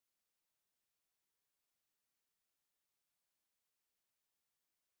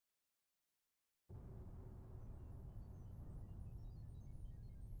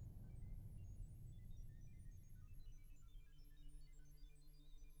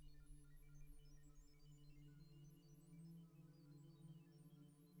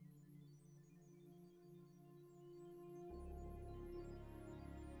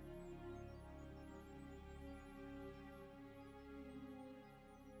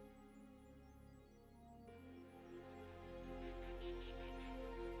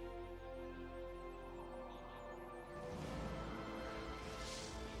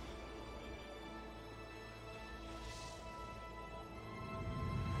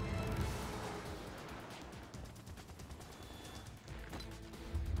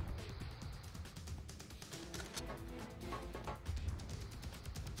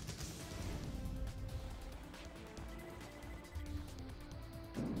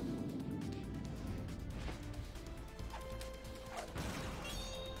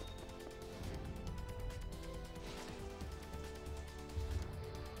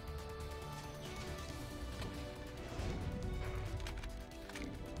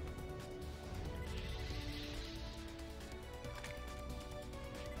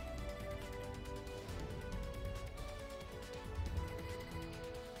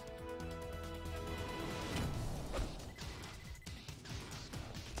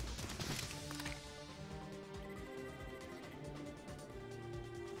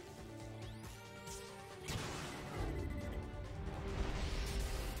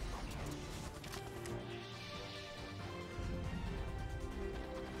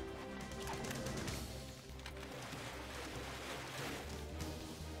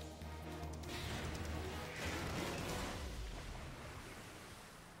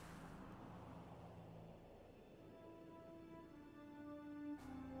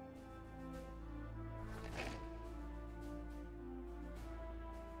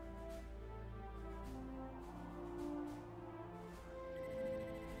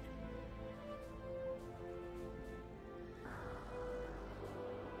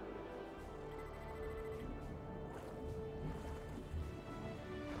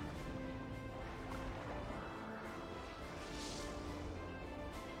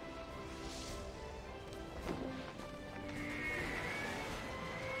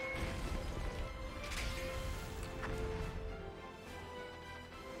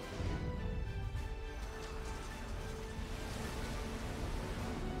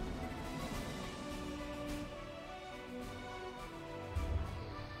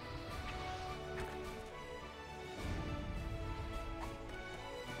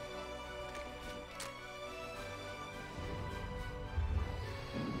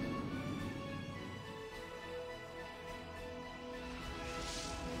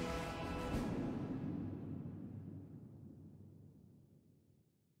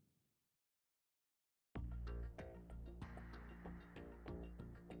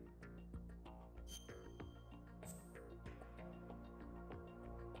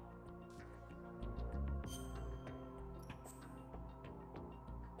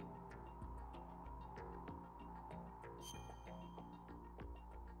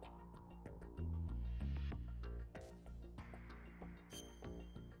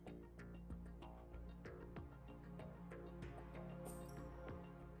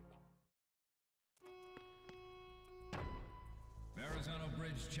Tunnel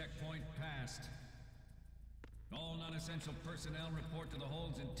Bridge checkpoint passed. All non-essential personnel report to the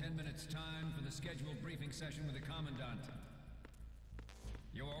holds in 10 minutes' time for the scheduled briefing session with the Commandant.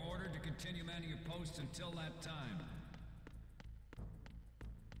 You are ordered to continue manning your posts until that time.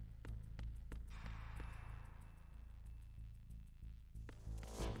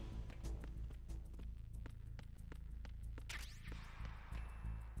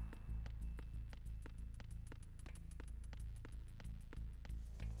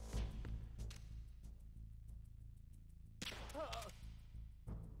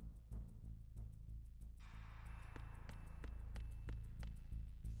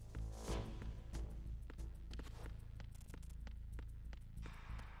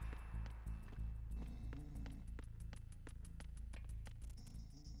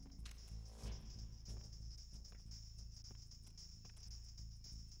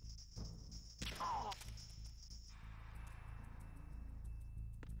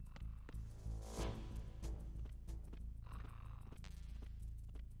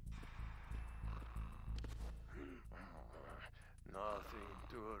 Nothing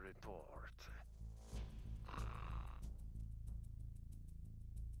to report.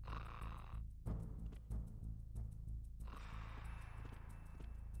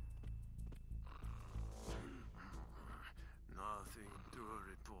 Nothing to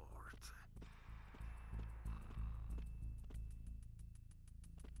report.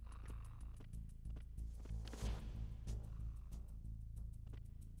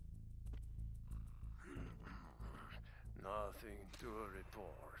 Nothing to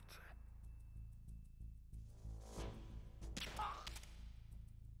report.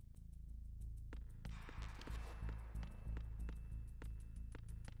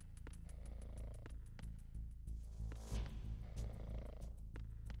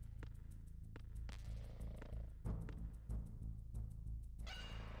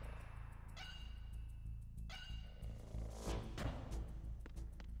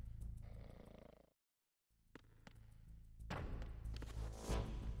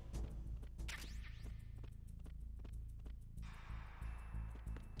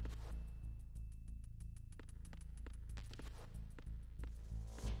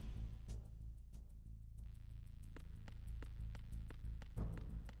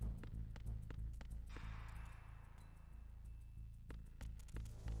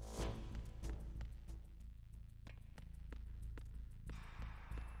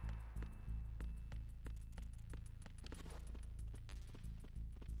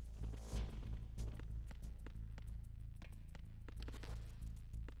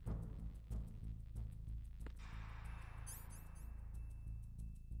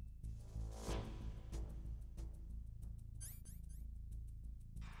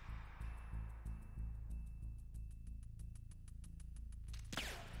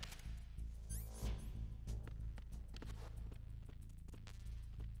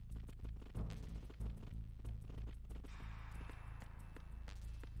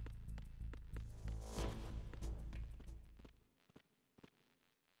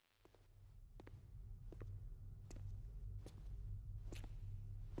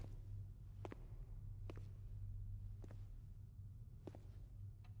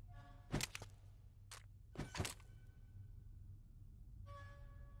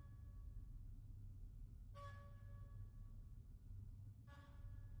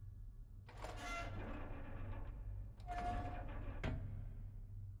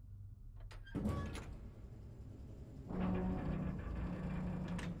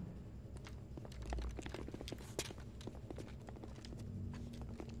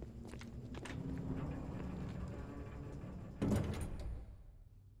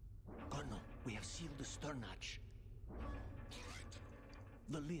 We have sealed the stern hatch. All right.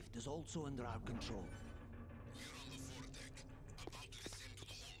 The lift is also under our control. We're on the foredeck, about to descend to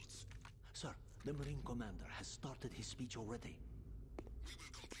the holds. Sir, the Marine Commander has started his speech already. We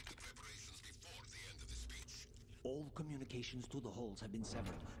will complete the preparations before the end of the speech. All communications to the holds have been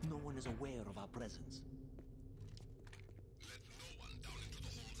severed. No one is aware of our presence. Let no one down into the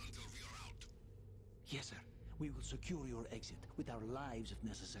holds until we are out. Yes, sir. We will secure your exit, with our lives if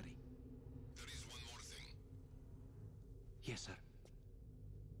necessary. There is one more thing. Yes, sir.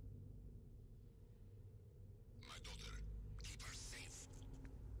 My daughter, keep her safe.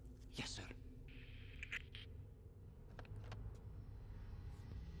 Yes, sir.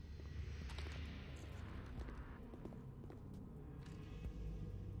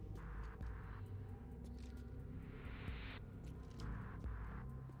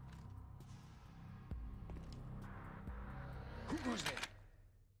 Who goes there?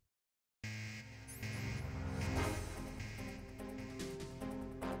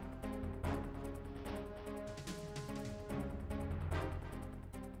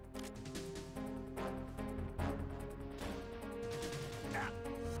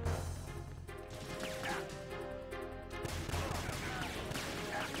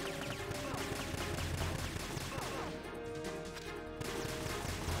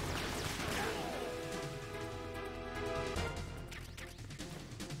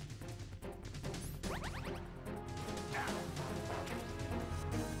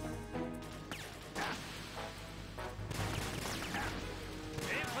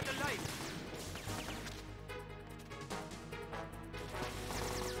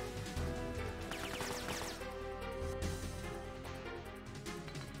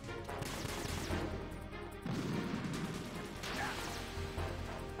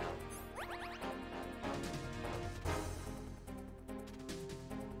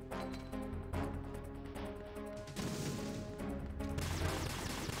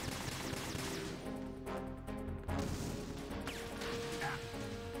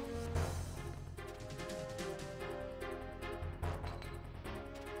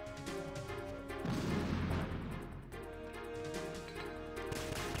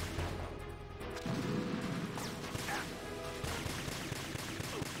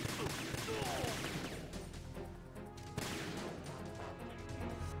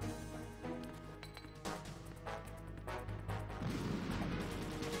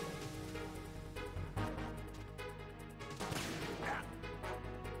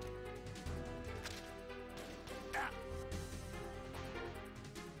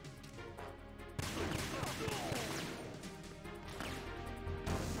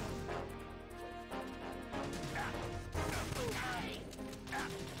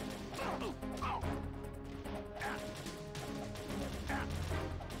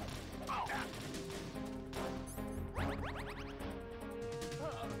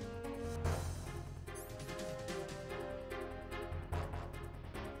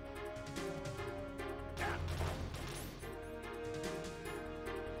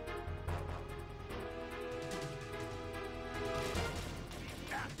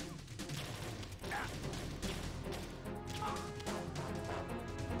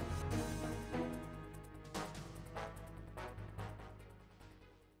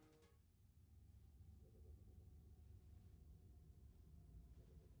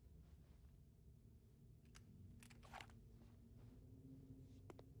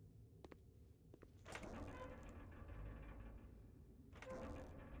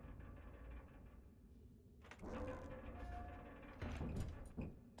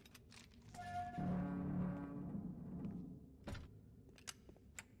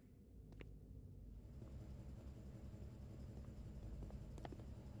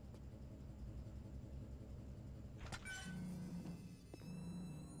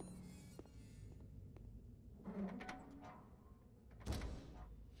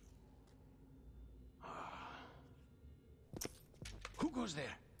 goes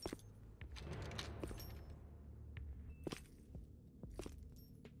there.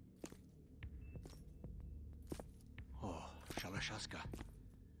 Oh, Shalashaska.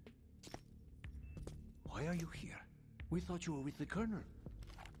 Why are you here? We thought you were with the Colonel.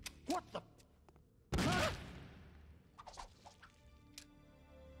 What the?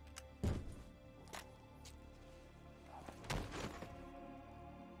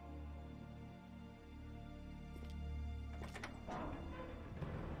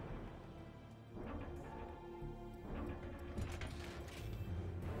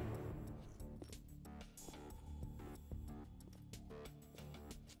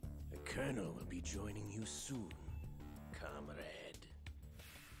 The Colonel will be joining you soon, comrade.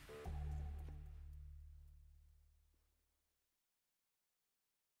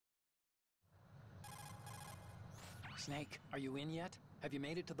 Snake, are you in yet? Have you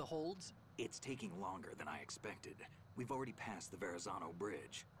made it to the holds? It's taking longer than I expected. We've already passed the Verrazano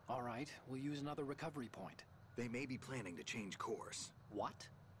Bridge. All right, we'll use another recovery point. They may be planning to change course. What?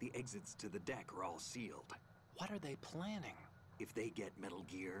 The exits to the deck are all sealed. What are they planning? If they get Metal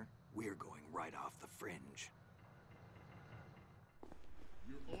Gear, we're going right off the fringe.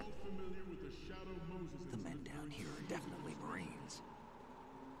 You're all familiar with the Shadow Moses The men down here are definitely Marines.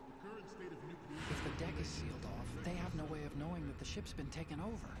 The current state of nuclear... If the deck is sealed off, they have no way of knowing that the ship's been taken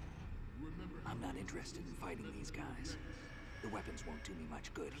over. I'm not interested in fighting these guys. The weapons won't do me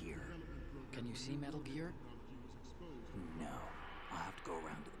much good here. Can you see Metal Gear? No. I'll have to go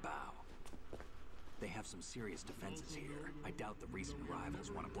around to the bow. They have some serious defenses here. I doubt the recent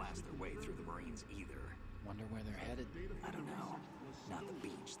arrivals want to blast their way through the Marines either. Wonder where they're headed. I don't know. Not the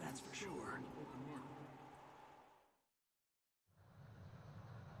beach, that's for sure.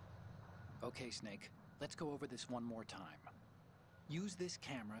 Okay, Snake. Let's go over this one more time. Use this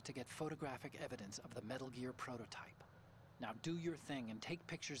camera to get photographic evidence of the Metal Gear prototype. Now do your thing and take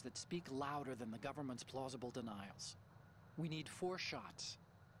pictures that speak louder than the government's plausible denials. We need 4 shots.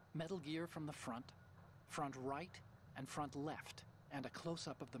 Metal Gear from the front right, and front left, and a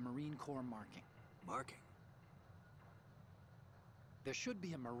close-up of the Marine Corps marking. Marking? There should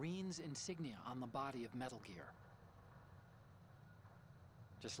be a Marine's insignia on the body of Metal Gear.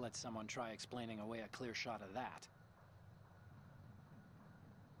 Just let someone try explaining away a clear shot of that.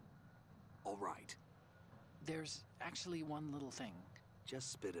 All right. There's actually one little thing.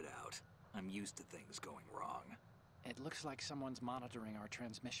 Just spit it out. I'm used to things going wrong. It looks like someone's monitoring our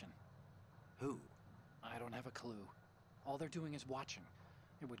transmission. Who? I don't have a clue. All they're doing is watching.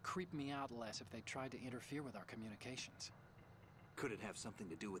 It would creep me out less if they tried to interfere with our communications. Could it have something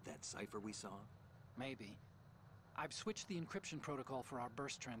to do with that cipher we saw? Maybe. I've switched the encryption protocol for our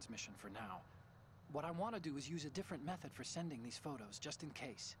burst transmission for now. What I want to do is use a different method for sending these photos, just in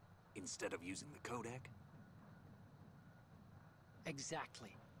case. Instead of using the codec?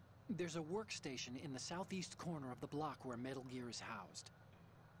 Exactly. There's a workstation in the southeast corner of the block where Metal Gear is housed.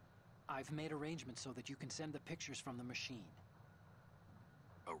 I've made arrangements so that you can send the pictures from the machine.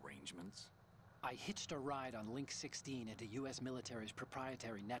 Arrangements? I hitched a ride on Link 16 into US military's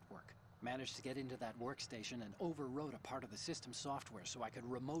proprietary network. Managed to get into that workstation and overwrote a part of the system software so I could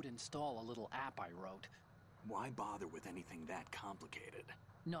remote install a little app I wrote. Why bother with anything that complicated?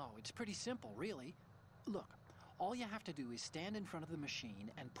 No, it's pretty simple, really. Look, all you have to do is stand in front of the machine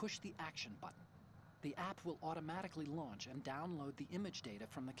and push the action button. The app will automatically launch and download the image data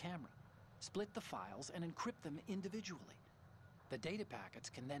from the camera, split the files, and encrypt them individually. The data packets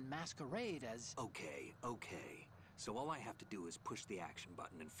can then masquerade as... Okay. So all I have to do is push the action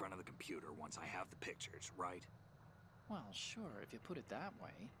button in front of the computer once I have the pictures, right? Well, sure, if you put it that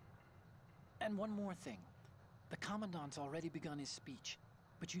way. And one more thing. The Commandant's already begun his speech,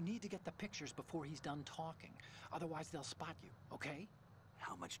 but you need to get the pictures before he's done talking. Otherwise, they'll spot you, okay?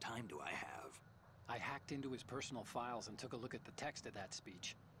 How much time do I have? I hacked into his personal files and took a look at the text of that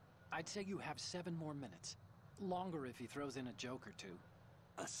speech. I'd say you have 7 more minutes. Longer if he throws in a joke or two.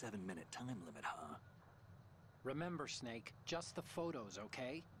 A 7-minute time limit, huh? Remember, Snake, just the photos,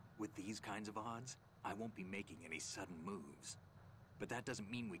 okay? With these kinds of odds, I won't be making any sudden moves. But that doesn't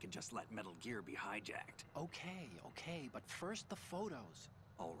mean we can just let Metal Gear be hijacked. Okay, but first the photos.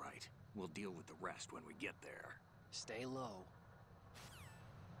 All right, we'll deal with the rest when we get there. Stay low.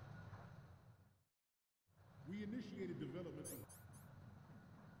 We initiated development of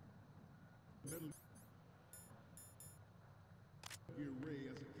Metal Gear Ray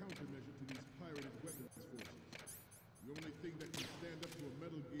as a countermeasure to these pirated weapons forces. The only thing that can stand up to a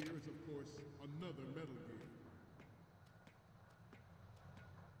Metal Gear is, of course, another Metal Gear.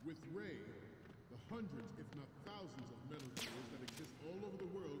 With Ray, the hundreds, if not thousands, of Metal Gears that exist all over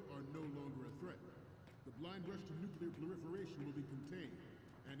the world are no longer a threat. The blind rush to nuclear nuclear proliferation will be contained,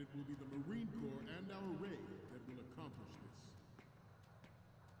 and it will be the Marine Corps and our Ray that will accomplish this.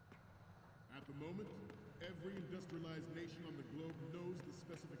 At the moment, every industrialized nation on the globe knows the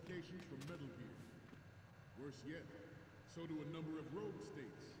specifications for Metal Gear. Worse yet, so do a number of rogue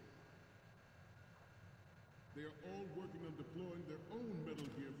states. They are all working on deploying their own Metal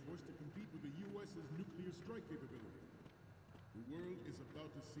Gear force to compete with the U.S.'s nuclear strike capability. The world is about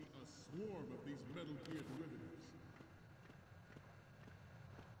to see a swarm of these Metal Gear derivatives.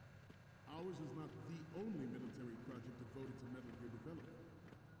 Ours is not the only military project devoted to Metal Gear development,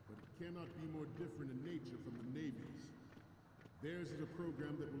 but it cannot be more different in nature from the Navy's. Theirs is a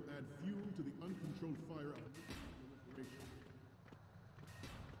program that will add fuel to the uncontrolled fire of proliferation.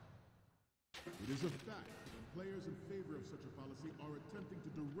 It is a fact that players in favor of such a policy are attempting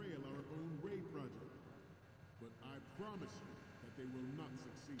to derail our own Ray project. But I promise you that they will not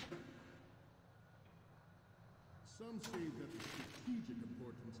succeed. Some say that the strategic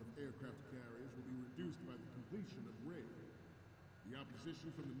importance of aircraft carriers will be reduced by the completion of Ray. The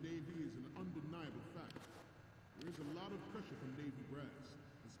opposition from the Navy is an undeniable fact. There is a lot of pressure from Navy brass,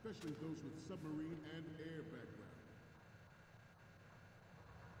 especially those with submarine and air background.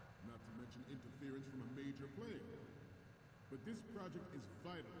 Not to mention interference from a major player. But this project is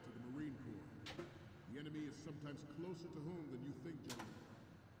vital to the Marine Corps. The enemy is sometimes closer to home than you think, gentlemen.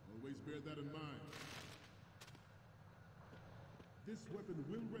 Always bear that in mind. This weapon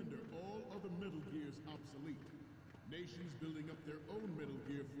will render all other Metal Gears obsolete. Nations building up their own Metal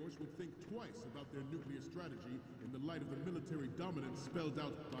Gear force would think twice about their nuclear strategy in the light of the military dominance spelled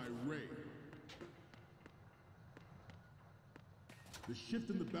out by Ray. The shift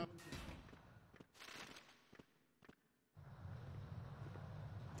in the balance...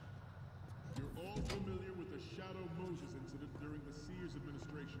 You're all familiar with the Shadow Moses incident during the Sears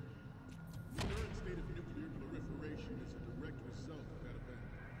administration. The current state of nuclear proliferation is a direct result of that event.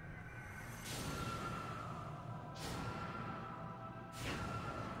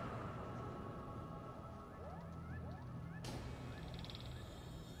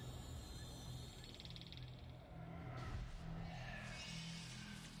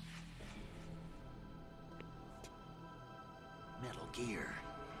 Metal Gear.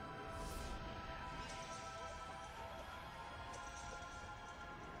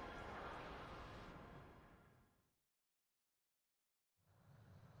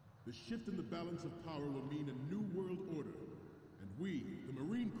 The shift in the balance of power will mean a new world order, and we, the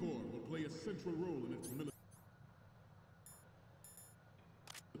Marine Corps, will play a central role in its military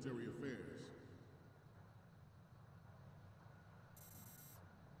affairs.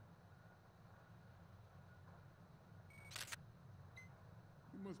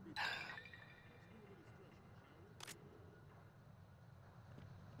 You must be...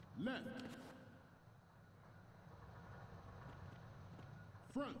 Left.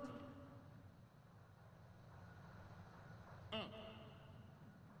 Front. Up.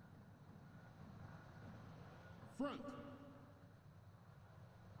 Front.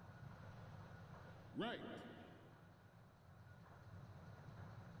 Right.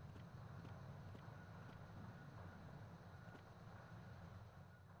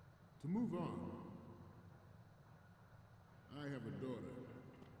 To move on, I have a daughter,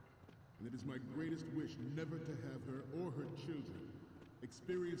 and it is my greatest wish never to have her or her children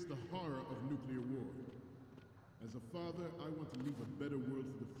experience the horror of nuclear war. As a father, I want to leave a better world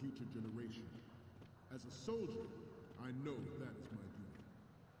for the future generation. As a soldier, I know that is my duty.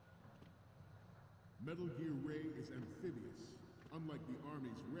 Metal Gear Ray is amphibious. Unlike the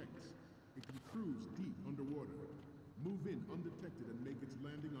Army's Rex, it can cruise deep underwater, move in undetected, and make its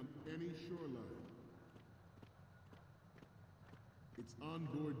landing on any shoreline. Its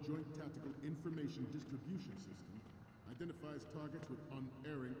onboard Joint Tactical Information Distribution System identifies targets with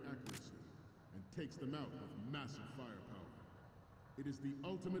unerring accuracy and takes them out with massive firepower. It is the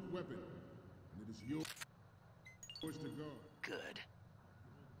ultimate weapon, and it is yours to guard. Good.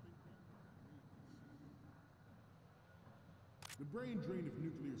 The brain drain of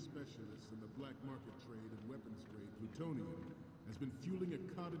nuclear specialists and the black market trade in weapons grade plutonium has been fueling a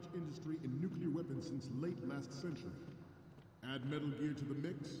cottage industry in nuclear weapons since late last century. Add Metal Gear to the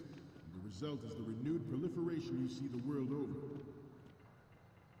mix, and the result is the renewed proliferation you see the world over.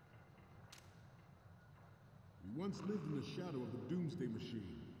 We once lived in the shadow of the Doomsday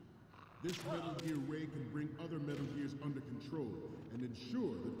Machine. This Metal Gear Ray can bring other Metal Gears under control and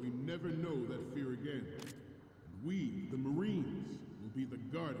ensure that we never know that fear again. And we, the Marines, will be the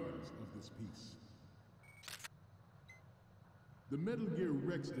guardians of this peace. The Metal Gear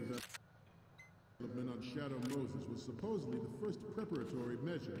Rex development development on Shadow Moses was supposedly the first preparatory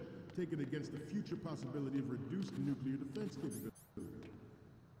measure taken against the future possibility of reduced nuclear defense capability.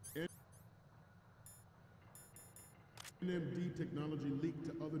 AMD technology leaked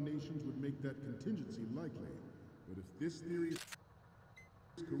to other nations would make that contingency likely. But if this theory is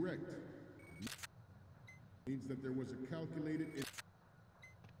correct, it means that there was a calculated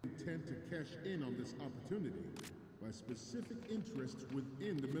intent to cash in on this opportunity by specific interests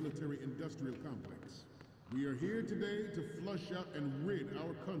within the military-industrial complex. We are here today to flush out and rid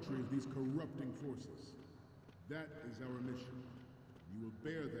our country of these corrupting forces. That is our mission. You will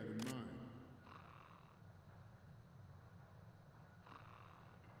bear that in mind.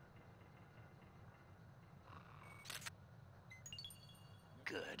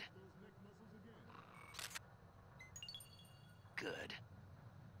 Good. Good.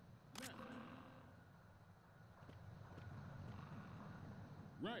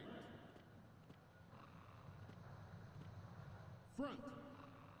 Right. Front.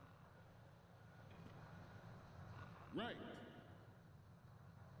 Right.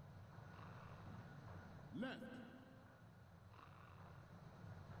 Left.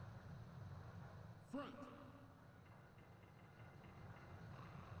 Front.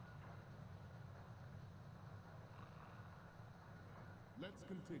 Let's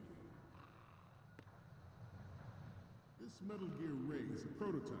continue. This Metal Gear Ray is a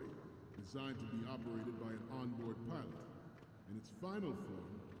prototype designed to be operated by an onboard pilot. In its final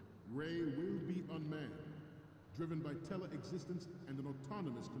form, Ray will be unmanned, driven by tele-existence and an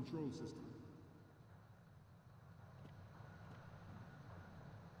autonomous control system.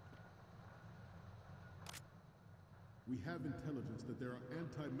 We have intelligence that there are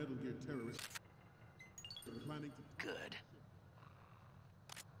anti-Metal Gear terrorists planning to... Good.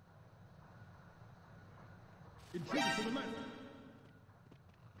 Intruder to the left!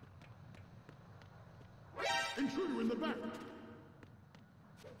 Intruder in the back!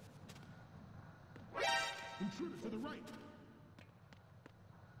 Intruder to the right!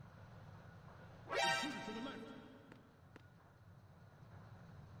 Intruder to the left!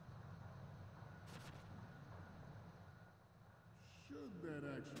 Should that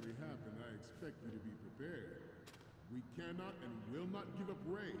actually happen, I expect you to be prepared. We cannot and will not give up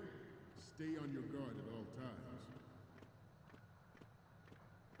Ray. Stay on your guard at all times.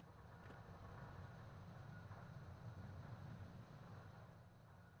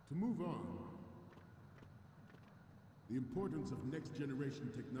 To move on, the importance of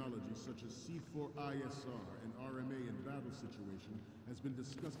next-generation technology such as C4ISR and RMA in battle situation has been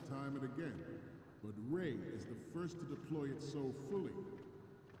discussed time and again, but Ray is the first to deploy it so fully.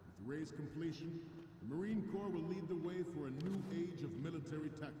 With Ray's completion, the Marine Corps will lead the way for a new age of military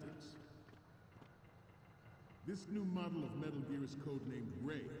tactics. This new model of Metal Gear is codenamed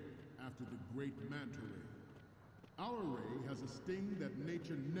Ray, after the Great Manta Ray. Our Ray has a sting that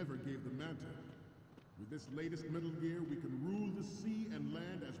nature never gave the Manta. With this latest Metal Gear, we can rule the sea and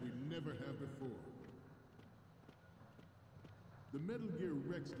land as we never have before. The Metal Gear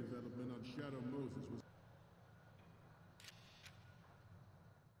Rex development on Shadow Moses was...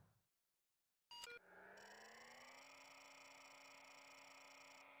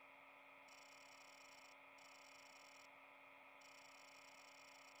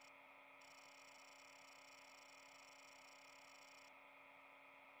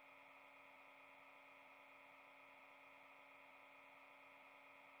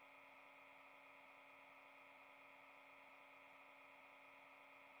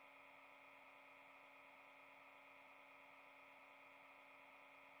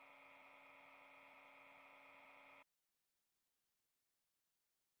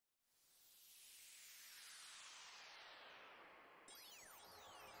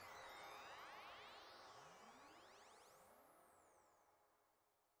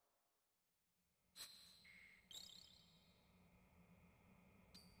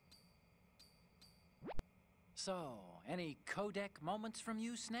 So, any codec moments from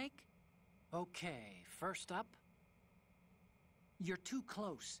you, Snake? Okay, first up. You're too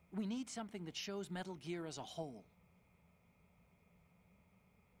close. We need something that shows Metal Gear as a whole.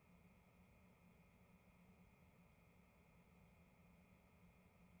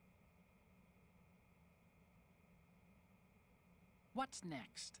 What's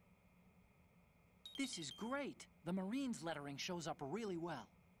next? This is great. The Marines lettering shows up really well.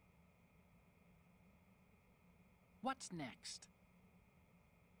 What's next?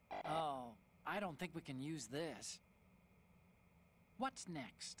 Oh, I don't think we can use this. What's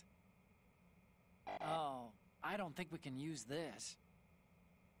next? Oh, I don't think we can use this.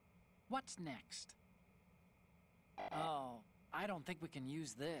 What's next? Oh, I don't think we can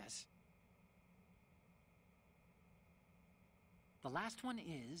use this. The last one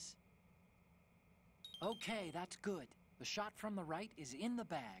is... Okay, that's good. The shot from the right is in the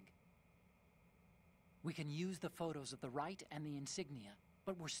bag. We can use the photos of the right and the insignia,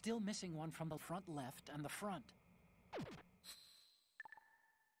 but we're still missing one from the front left and the front.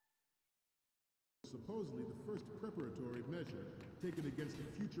 Supposedly the first preparatory measure taken against the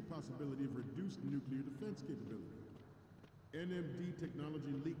future possibility of reduced nuclear defense capability. NMD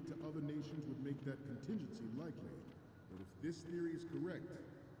technology leaked to other nations would make that contingency likely. But if this theory is correct,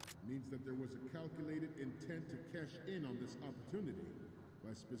 it means that there was a calculated intent to cash in on this opportunity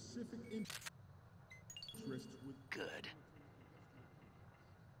by specific interests with... Good.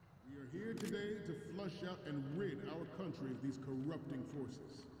 We are here today to flush out and rid our country of these corrupting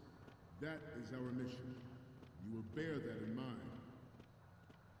forces. That is our mission. You will bear that in mind.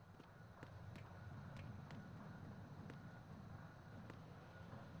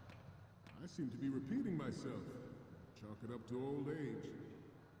 I seem to be repeating myself. Chalk it up to old age.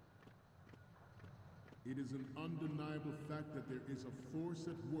 It is an undeniable fact that there is a force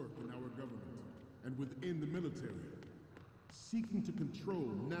at work in our government and within the military, seeking to control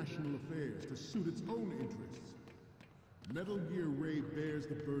national affairs to suit its own interests. Metal Gear Ray bears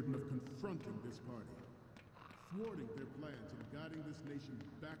the burden of confronting this party, thwarting their plans and guiding this nation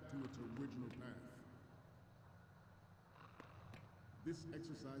back to its original path. This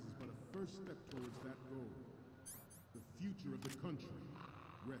exercise is but a first step towards that goal. The future of the country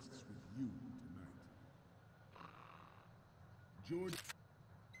rests with you tonight. George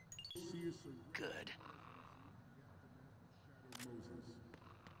Good. Moses.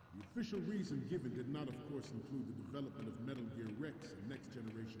 The official reason given did not, of course, include the development of Metal Gear Rex and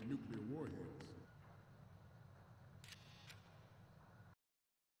next-generation nuclear warheads.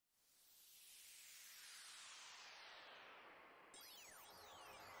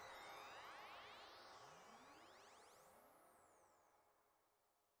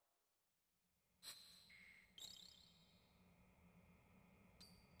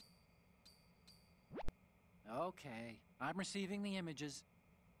 Okay, I'm receiving the images.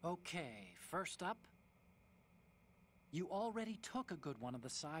 Okay, first up. You already took a good one of the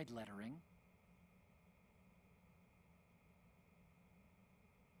side lettering.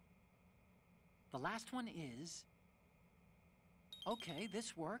 The last one is... Okay,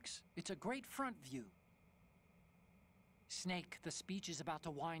 this works. It's a great front view. Snake, the speech is about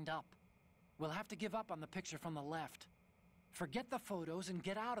to wind up. We'll have to give up on the picture from the left. Forget the photos and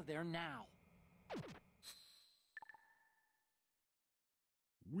get out of there now.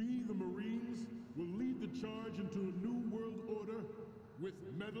 We, the Marines, will lead the charge into a new world order with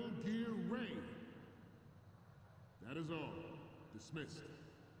Metal Gear Ray. That is all. Dismissed.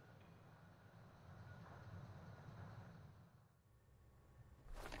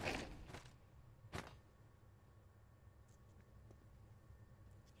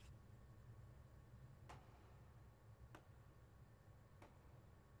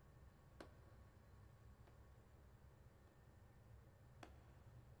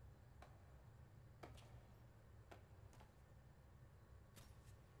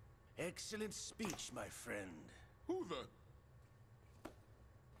 Excellent speech, my friend. Who the...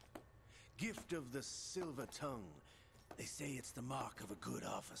 Gift of the silver tongue. They say it's the mark of a good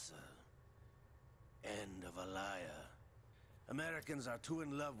officer. And of a liar. Americans are too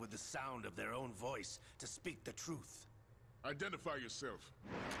in love with the sound of their own voice to speak the truth. Identify yourself.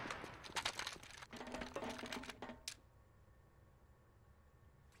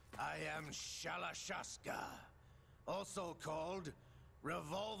 I am Shalashaska, also called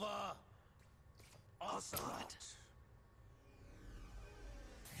Revolver Ocelot.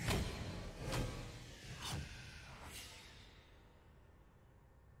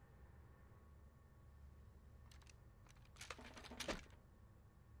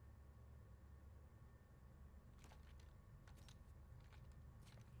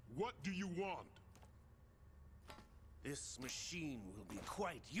 What do you want? This machine will be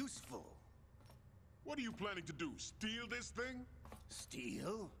quite useful. What are you planning to do? Steal this thing?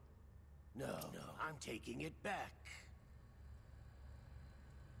 Steal? No, I'm taking it back.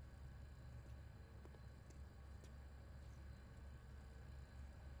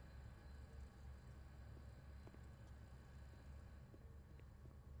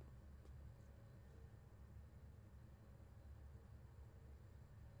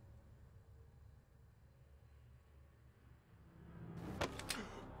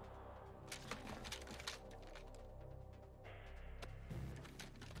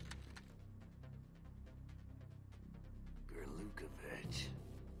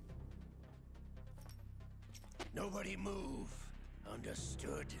 Nobody move.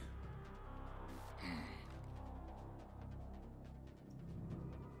 Understood?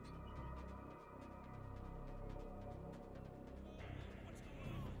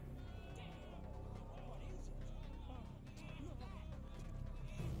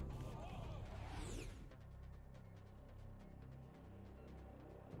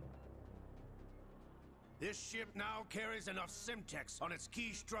 This ship now carries enough Simtex on its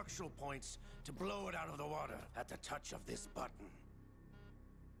key structural points to blow it out of the water at the touch of this button.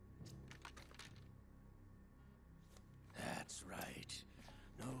 That's right.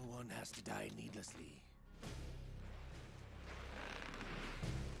 No one has to die needlessly.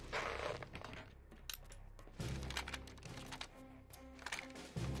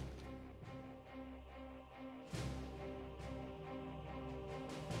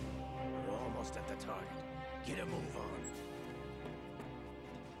 We're almost at the target. Get a move on.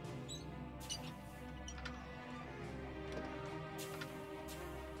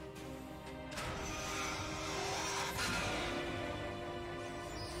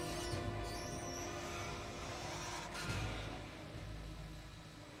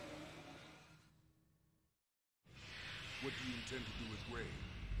 What do you intend to do with Ray?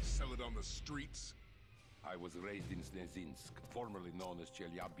 Sell it on the streets? I was raised in Snezinsk, formerly known as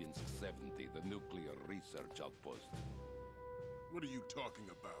Chelyabinsk 70, the nuclear research outpost. What are you talking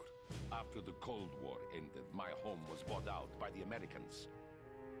about? After the Cold War ended, my home was bought out by the Americans.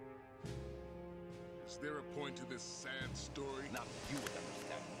 Is there a point to this sad story? Now you would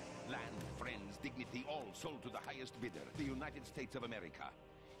understand. Land, friends, dignity, all sold to the highest bidder, the United States of America.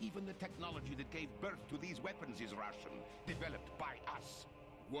 Even the technology that gave birth to these weapons is Russian, developed by us.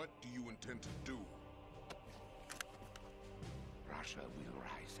 What do you intend to do? Russia will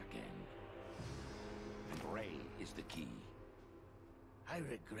rise again. And Ray is the key. I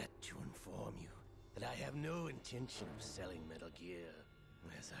regret to inform you that I have no intention of selling Metal Gear.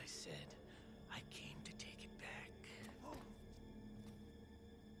 As I said, I came to take it back.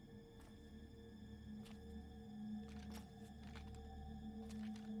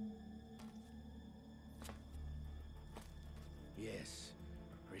 Yes,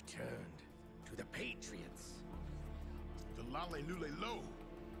 returned to the Patriots. The Lale Lule Lo?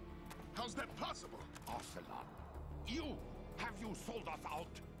 How's that possible? Ocelot, you! Have you sold us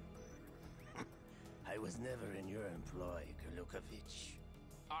out? I was never in your employ, Golukovich.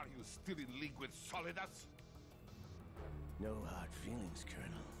 Are you still in league with Solidus? No hard feelings,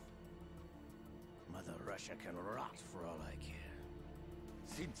 Colonel. Mother Russia can rot for all I care.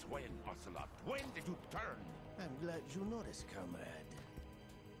 Since when, Ocelot? When did you turn? I'm glad you noticed, comrade.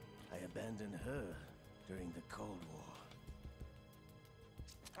 I abandoned her during the Cold War.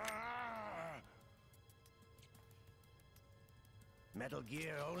 Metal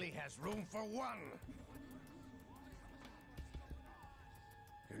Gear only has room for one!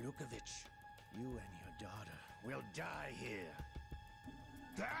 Golukovich, you and your daughter will die here.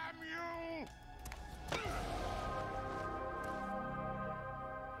 Damn you!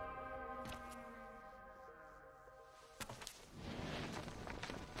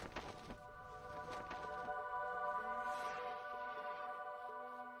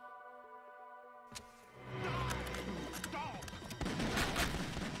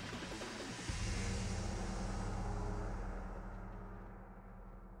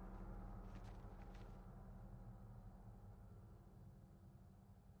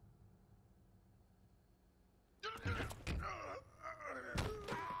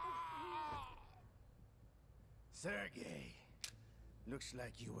 Sergei, looks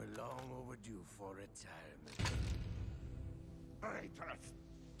like you were long overdue for retirement. Traitorous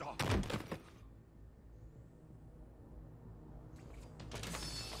dog!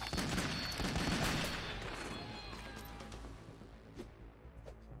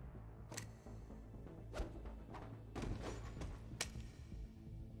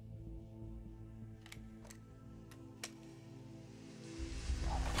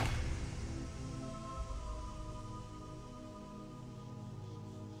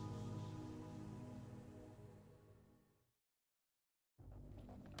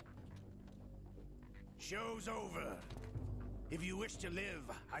 Show's over. If you wish to live,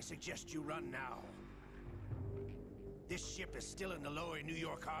 I suggest you run now. This ship is still in the lower New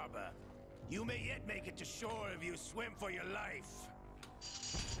York harbor. You may yet make it to shore if you swim for your life.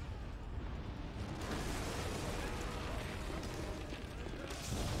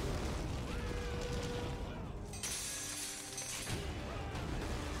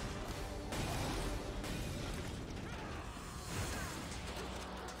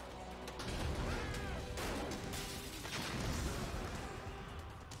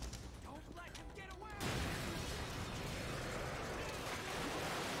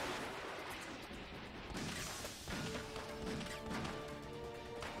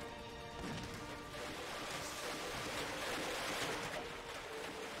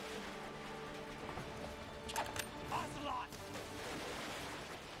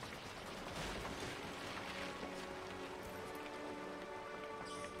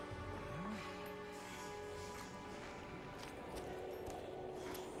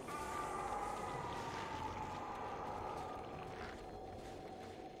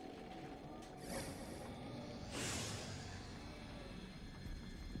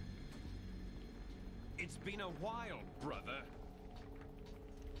 It's been a while, brother.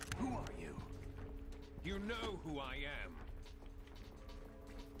 Who are you? You know who I am.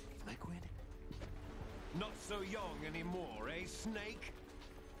 Liquid? Not so young anymore, eh, Snake?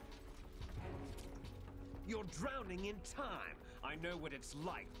 You're drowning in time. I know what it's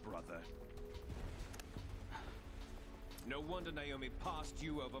like, brother. No wonder Naomi passed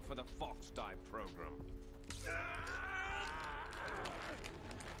you over for the Fox Dive program.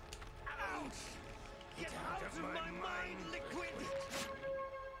 Ouch! Get out of my mind, Liquid!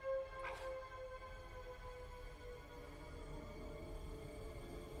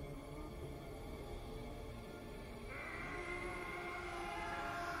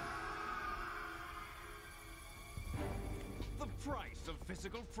 The price of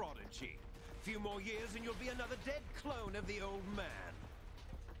physical prodigy. Few more years and you'll be another dead clone of the old man.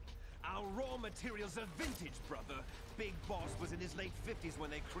 Our raw materials are vintage, brother. Big Boss was in his late 50s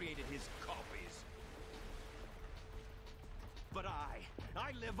when they created his copies. But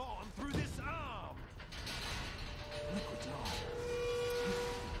I live on through this arm! Liquid's on.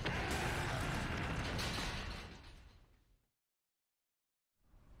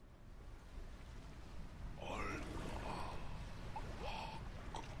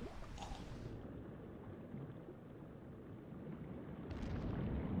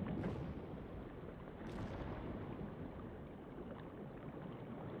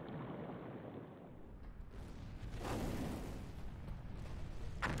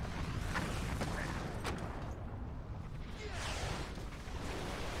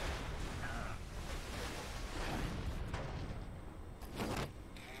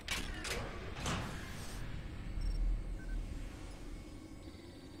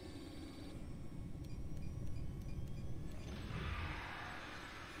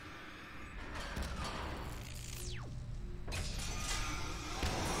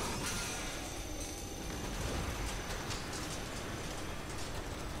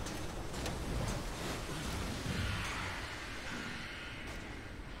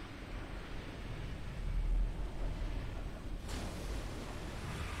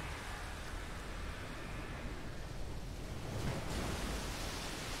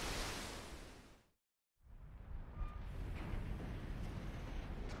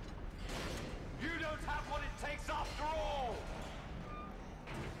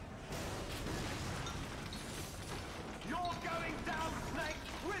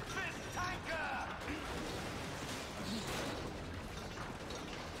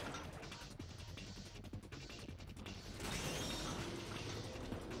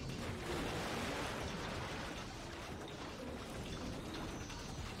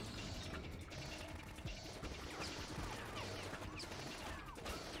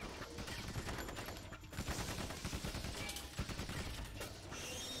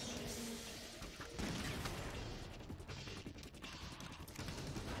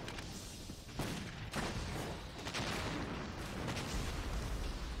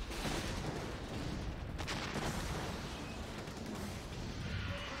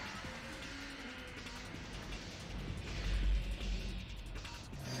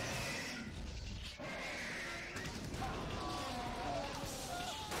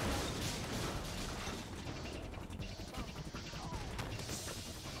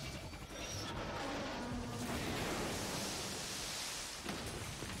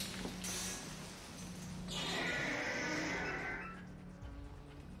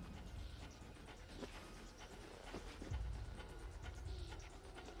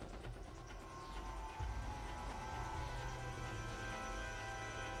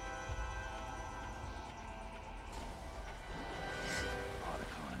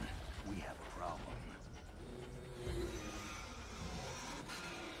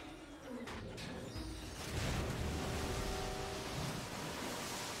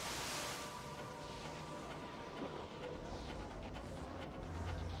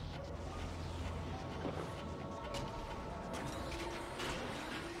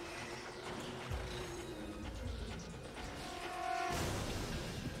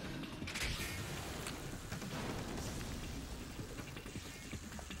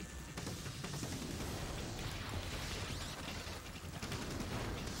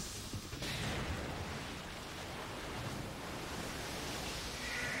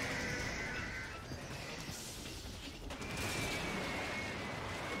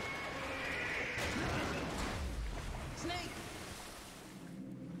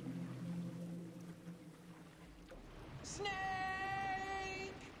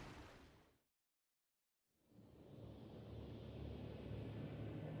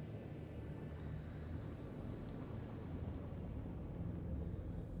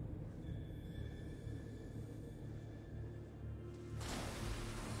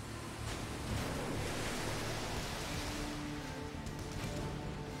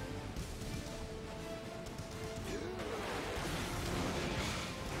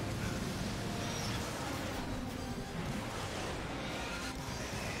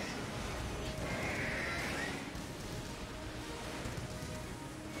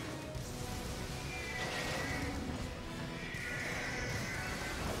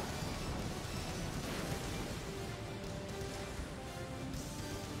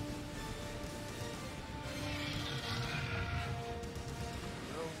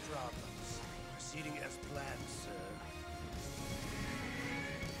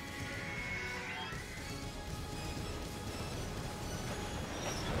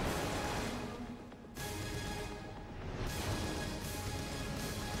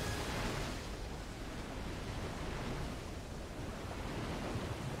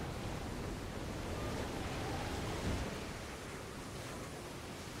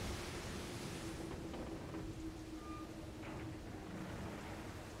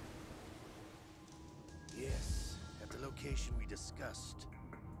 location we discussed.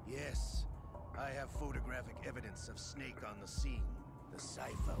 Yes, I have photographic evidence of Snake on the scene. The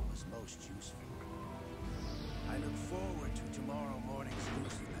cipher was most useful. I look forward to tomorrow morning's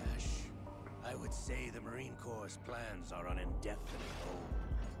news flash. I would say the Marine Corps' plans are on indefinite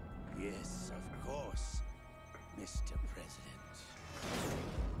hold. Yes, of course, Mr. President.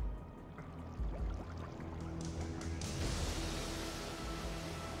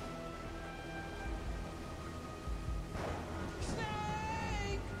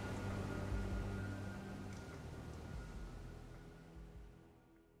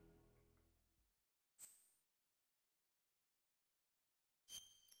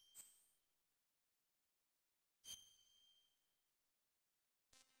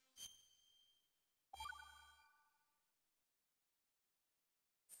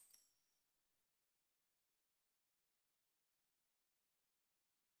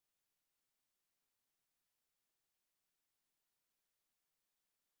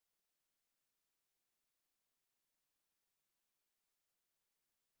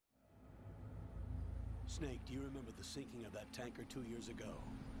 Snake, do you remember the sinking of that tanker 2 years ago?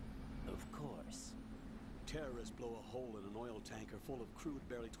 Of course. Terrorists blow a hole in an oil tanker full of crude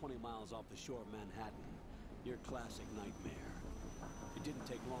barely 20 miles off the shore of Manhattan. Your classic nightmare. It didn't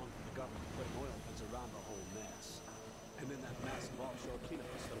take long for the government to put an oil fence around the whole mess. And then that massive offshore cleanup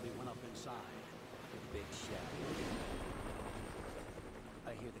facility went up inside. The big shell.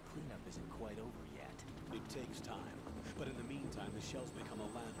 I hear the cleanup isn't quite over yet. It takes time. But in the meantime, the shell's become a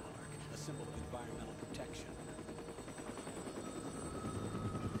landmark, a symbol of environmental protection.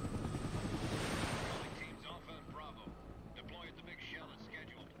 Teams Alpha and Bravo. Deploy at the big shell as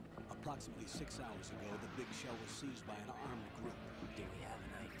scheduled. Approximately 6 hours ago, the big shell was seized by an armed group. Do we have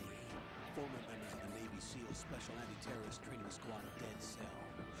an ID? Former members of the Navy SEAL Special Anti-Terrorist Training Squad Dead Cell.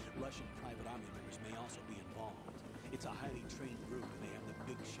 Russian private army members may also be involved. It's a highly trained group, and they have the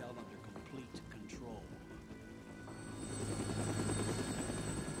big shell under complete control.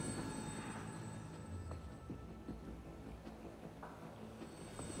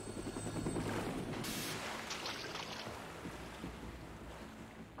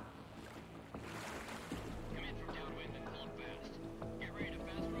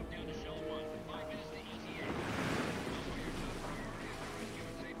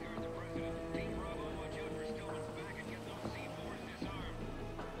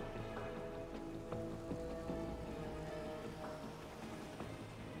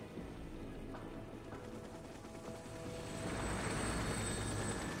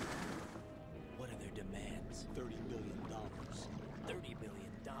 $30 billion. $30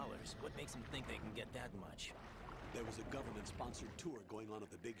 billion? What makes them think they can get that much? There was a government-sponsored tour going on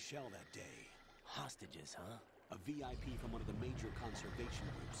at the big shell that day. Hostages, huh? A VIP from one of the major conservation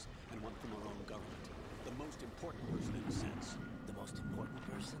groups, and one from our own government. The most important person in a sense. The most important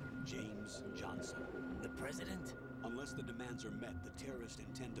person? James Johnson. The president? Unless the demands are met, the terrorists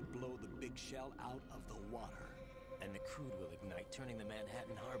intend to blow the big shell out of the water. And the crude will ignite, turning the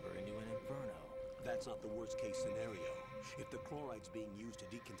Manhattan Harbor into an inferno. That's not the worst-case scenario. If the chlorides being used to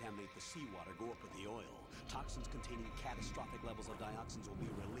decontaminate the seawater go up with the oil, toxins containing catastrophic levels of dioxins will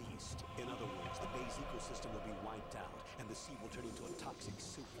be released. In other words, the bay's ecosystem will be wiped out, and the sea will turn into a toxic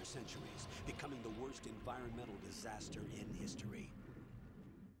soup for centuries, becoming the worst environmental disaster in history.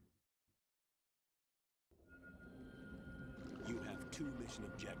 You have two mission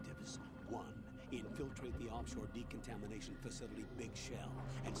objectives. One, infiltrate the offshore decontamination facility Big Shell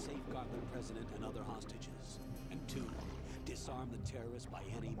and safeguard the president and other hostages. And two, disarm the terrorists by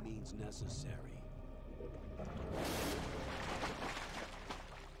any means necessary.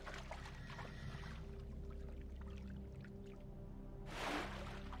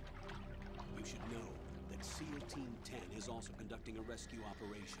 You should know that SEAL Team 10 is also conducting a rescue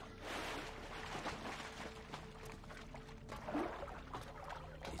operation.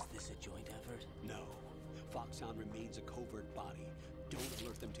 Is this a joint effort? No. Foxhound remains a covert body. Don't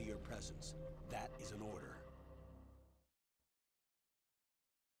alert them to your presence. That is an order.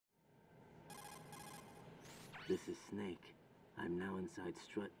 This is Snake. I'm now inside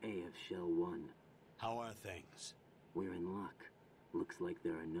Strut A of Shell 1. How are things? We're in luck. Looks like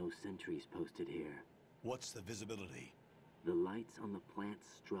there are no sentries posted here. What's the visibility? The lights on the plant's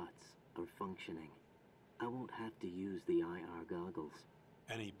struts are functioning. I won't have to use the IR goggles.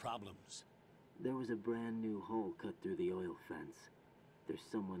 Any problems? There was a brand new hole cut through the oil fence. There's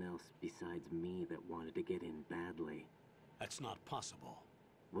someone else besides me that wanted to get in badly. That's not possible.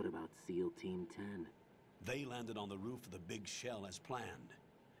 What about SEAL Team 10? They landed on the roof of the Big Shell as planned.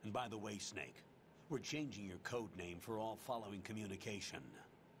 And by the way, Snake, we're changing your code name for all following communication.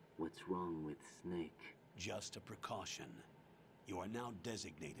 What's wrong with Snake? Just a precaution. You are now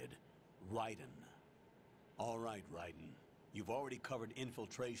designated Raiden. All right, Raiden. You've already covered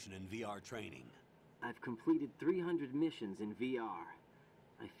infiltration and VR training. I've completed 300 missions in VR.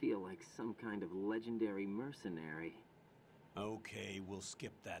 I feel like some kind of legendary mercenary. Okay, we'll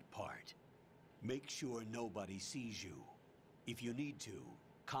skip that part. Make sure nobody sees you. If you need to,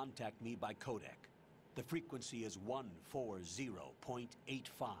 contact me by codec. The frequency is 140.85.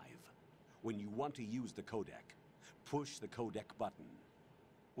 When you want to use the codec, push the codec button.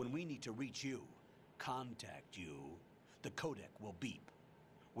 When we need to reach you, contact you, the codec will beep.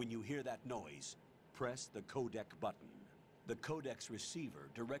 When you hear that noise, press the codec button. The codec's receiver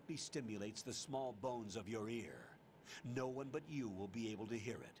directly stimulates the small bones of your ear. No one but you will be able to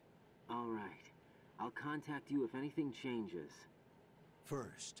hear it. All right. I'll contact you if anything changes.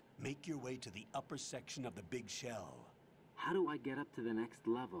 First, make your way to the upper section of the big shell. How do I get up to the next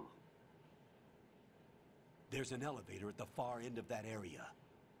level? There's an elevator at the far end of that area.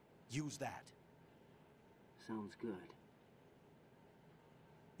 Use that. Sounds good.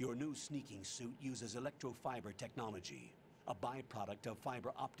 Your new sneaking suit uses electrofiber technology, a byproduct of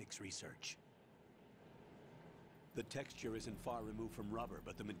fiber optics research. The texture isn't far removed from rubber,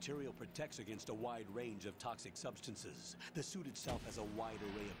 but the material protects against a wide range of toxic substances. The suit itself has a wide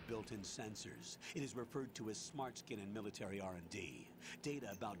array of built-in sensors. It is referred to as smart skin in military R&D. Data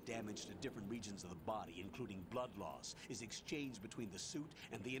about damage to different regions of the body, including blood loss, is exchanged between the suit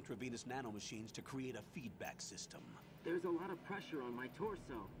and the intravenous nanomachines to create a feedback system. There's a lot of pressure on my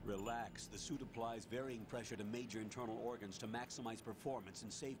torso. Relax. The suit applies varying pressure to major internal organs to maximize performance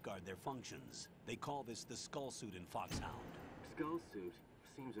and safeguard their functions. They call this the skull suit in Foxhound. Skull suit?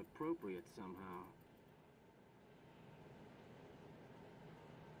 Seems appropriate somehow.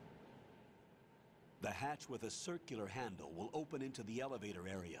 The hatch with a circular handle will open into the elevator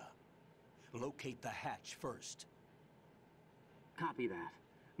area. Locate the hatch first. Copy that.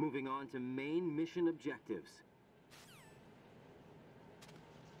 Moving on to main mission objectives.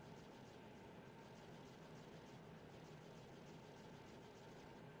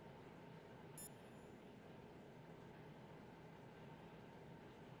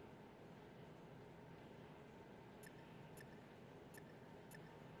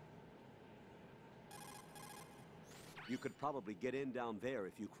 You could probably get in down there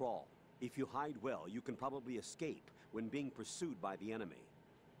if you crawl. If you hide well, you can probably escape when being pursued by the enemy.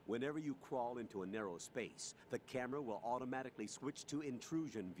 Whenever you crawl into a narrow space, the camera will automatically switch to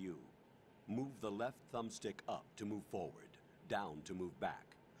intrusion view. Move the left thumbstick up to move forward, down to move back.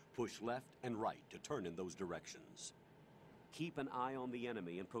 Push left and right to turn in those directions. Keep an eye on the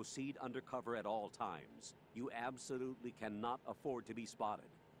enemy and proceed undercover at all times. You absolutely cannot afford to be spotted.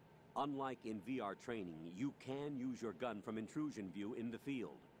 Unlike in VR training, you can use your gun from intrusion view in the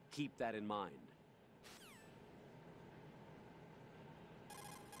field. Keep that in mind.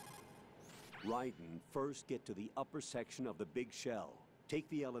 Raiden, first get to the upper section of the big shell. Take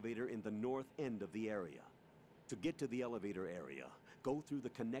the elevator in the north end of the area. To get to the elevator area, go through the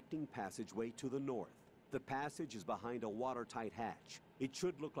connecting passageway to the north. The passage is behind a watertight hatch. It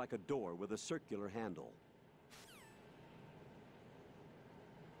should look like a door with a circular handle.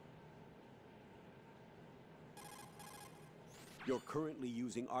 You're currently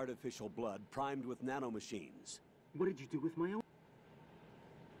using artificial blood primed with nanomachines. What did you do with my own?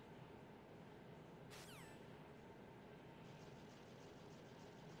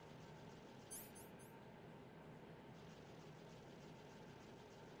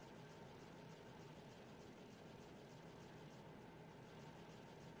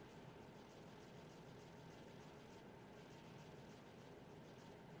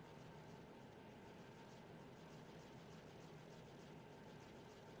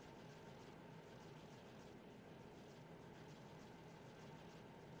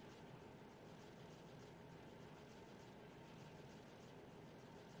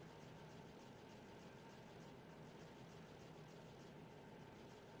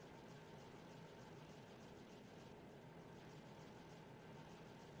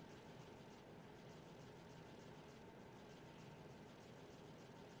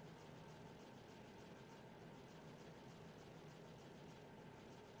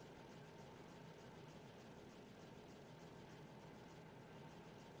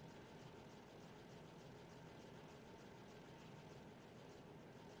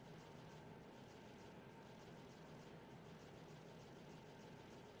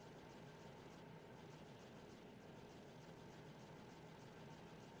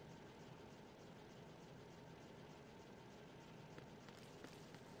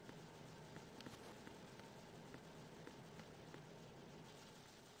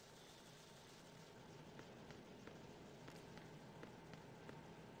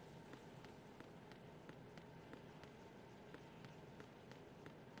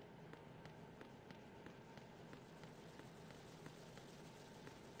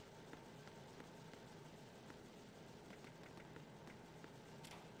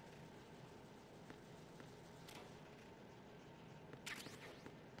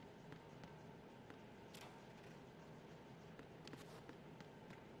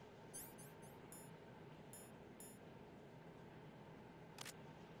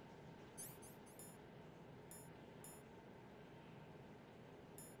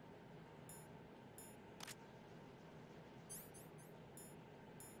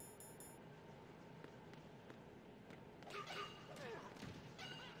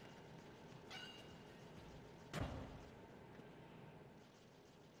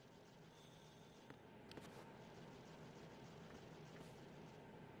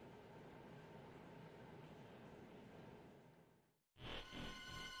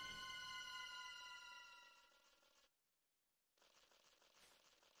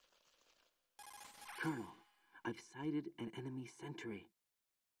 Colonel, I've sighted an enemy sentry.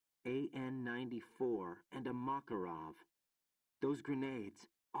 AN-94 and a Makarov. Those grenades,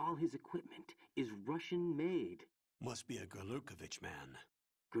 all his equipment, is Russian-made. Must be a Gerlukovich man.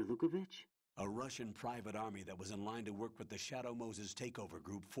 Gerlukovich? A Russian private army that was in line to work with the Shadow Moses takeover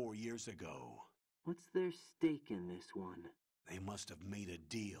group 4 years ago. What's their stake in this one? They must have made a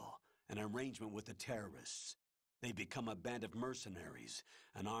deal, an arrangement with the terrorists. They become a band of mercenaries,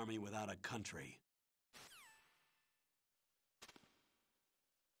 an army without a country.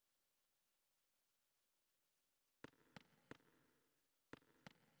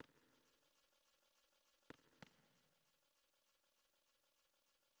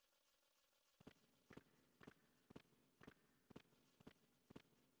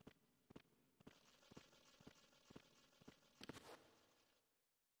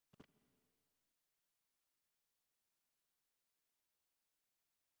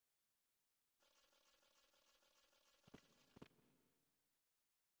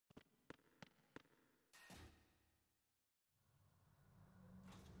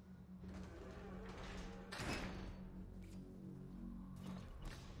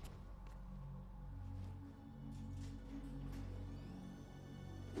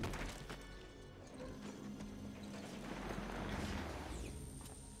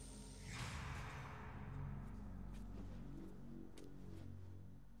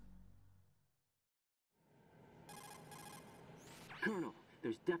 Colonel,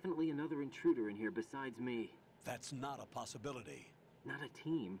 there's definitely another intruder in here besides me. That's not a possibility. Not a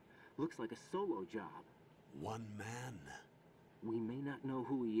team. Looks like a solo job. One man. We may not know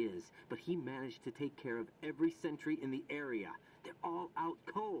who he is, but he managed to take care of every sentry in the area. They're all out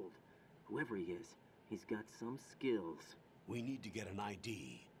cold. Whoever he is, he's got some skills. We need to get an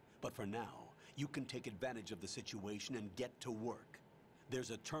ID. But for now, you can take advantage of the situation and get to work. There's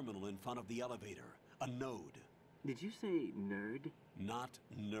a terminal in front of the elevator, a node. Did you say nerd? Not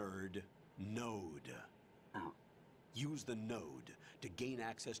nerd, node. Oh. Use the node to gain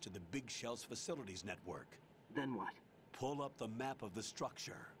access to the Big Shell's facilities network. Then what? Pull up the map of the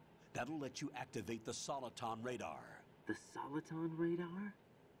structure. That'll let you activate the Soliton radar. The Soliton radar?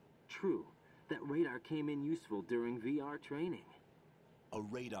 True. That radar came in useful during VR training. A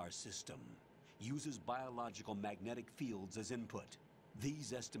radar system uses biological magnetic fields as input.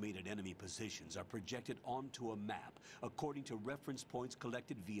 These estimated enemy positions are projected onto a map according to reference points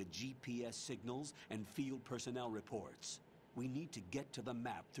collected via GPS signals and field personnel reports. We need to get to the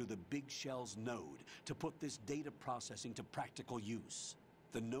map through the Big Shell's node to put this data processing to practical use.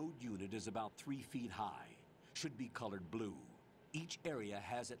 The node unit is about 3 feet high, should be colored blue. Each area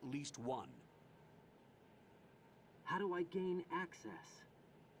has at least one. How do I gain access?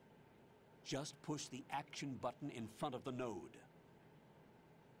 Just push the action button in front of the node.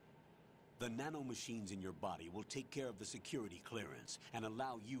 The nanomachines in your body will take care of the security clearance and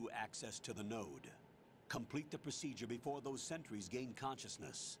allow you access to the node. Complete the procedure before those sentries gain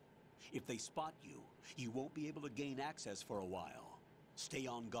consciousness. If they spot you, you won't be able to gain access for a while. Stay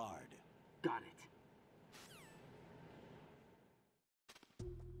on guard. Got it.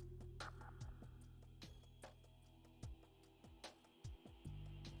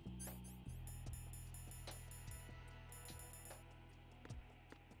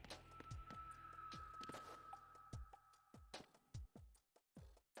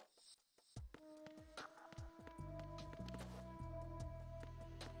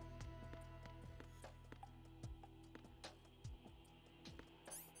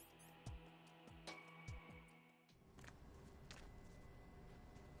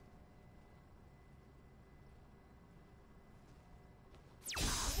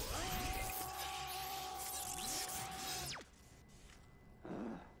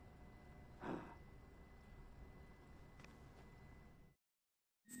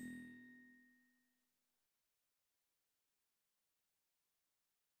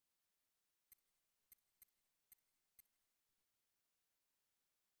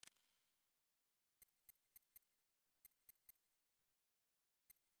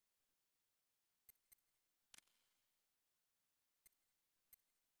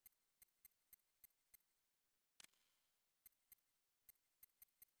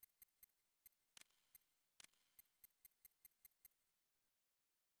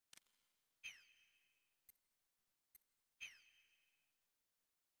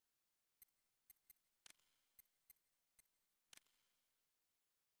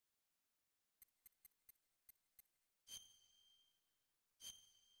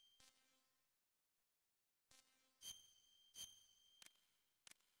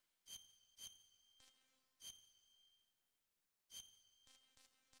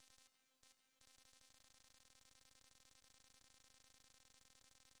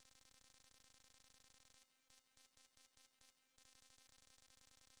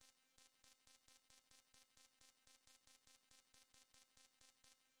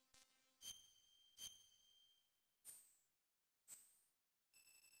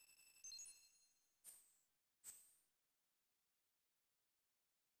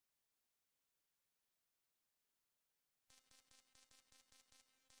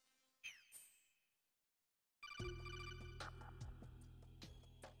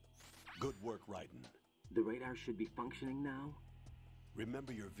 work, Raiden. The radar should be functioning now?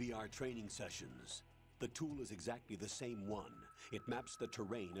 Remember your VR training sessions. The tool is exactly the same one. It maps the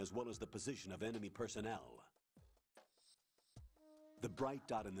terrain as well as the position of enemy personnel. The bright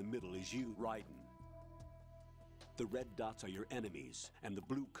dot in the middle is you, Raiden. The red dots are your enemies, and the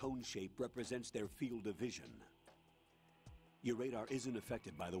blue cone shape represents their field of vision. Your radar isn't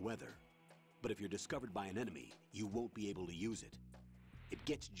affected by the weather, but if you're discovered by an enemy, you won't be able to use it. It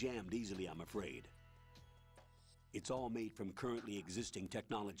gets jammed easily, I'm afraid. It's all made from currently existing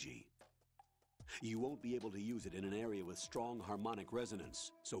technology. You won't be able to use it in an area with strong harmonic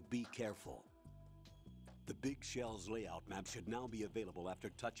resonance, so be careful. The Big Shell's layout map should now be available after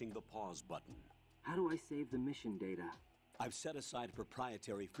touching the pause button. How do I save the mission data? I've set aside a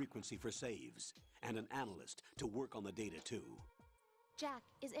proprietary frequency for saves, and an analyst to work on the data too. Jack,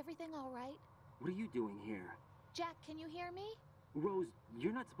 is everything all right? What are you doing here? Jack, can you hear me? Rose,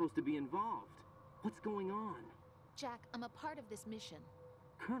 you're not supposed to be involved. What's going on? Jack, I'm a part of this mission.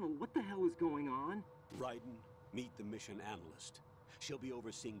 Colonel, what the hell is going on? Raiden, meet the mission analyst. She'll be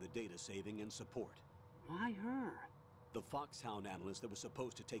overseeing the data saving and support. Why her? The Foxhound analyst that was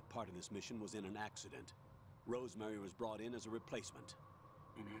supposed to take part in this mission was in an accident. Rosemary was brought in as a replacement.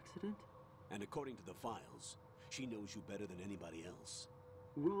 An accident? And according to the files, she knows you better than anybody else.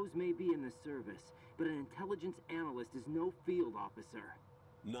 Rose may be in the service, but an intelligence analyst is no field officer.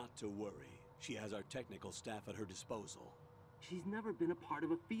 Not to worry. She has our technical staff at her disposal. She's never been a part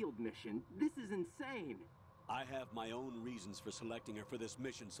of a field mission. This is insane. I have my own reasons for selecting her for this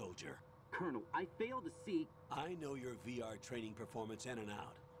mission, soldier. Colonel, I fail to see... I know your VR training performance in and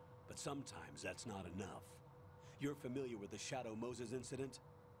out, but sometimes that's not enough. You're familiar with the Shadow Moses incident?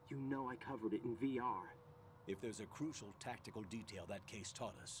 You know I covered it in VR. If there's a crucial tactical detail that case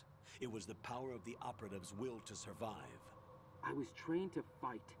taught us, it was the power of the operative's will to survive. I was trained to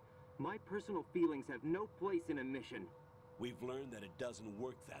fight. My personal feelings have no place in a mission. We've learned that it doesn't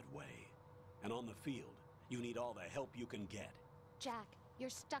work that way. And on the field, you need all the help you can get. Jack, you're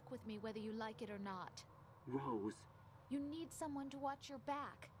stuck with me whether you like it or not. Rose. You need someone to watch your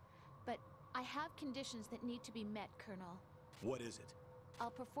back. But I have conditions that need to be met, Colonel. What is it? I'll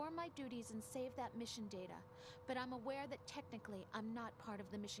perform my duties and save that mission data, but I'm aware that technically I'm not part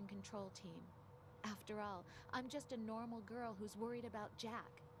of the mission control team. After all, I'm just a normal girl who's worried about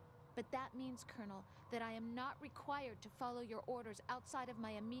Jack. But that means, Colonel, that I am not required to follow your orders outside of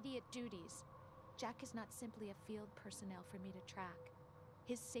my immediate duties. Jack is not simply a field personnel for me to track.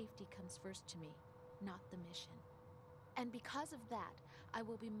 His safety comes first to me, not the mission. And because of that, I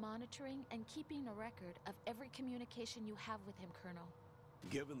will be monitoring and keeping a record of every communication you have with him, Colonel.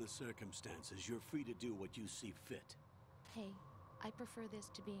 Given the circumstances, you're free to do what you see fit. Hey, I prefer this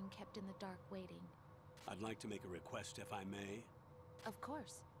to being kept in the dark waiting. I'd like to make a request, if I may. Of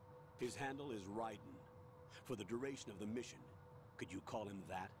course. His handle is Raiden. For the duration of the mission, could you call him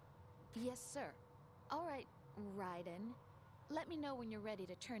that? Yes, sir. All right, Raiden. Let me know when you're ready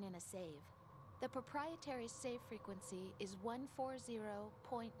to turn in a save. The proprietary save frequency is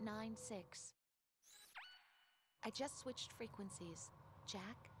 140.96. I just switched frequencies.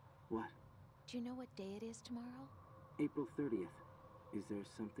 Jack? What? Do you know what day it is tomorrow? April 30th. Is there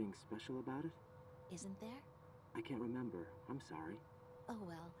something special about it? Isn't there? I can't remember. I'm sorry. Oh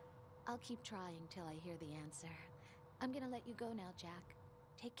well. I'll keep trying till I hear the answer. I'm gonna let you go now, Jack.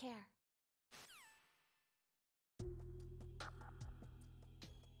 Take care.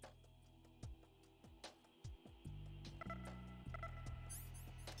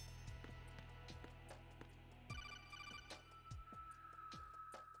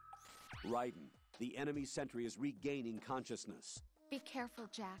 Raiden, the enemy sentry is regaining consciousness. Be careful,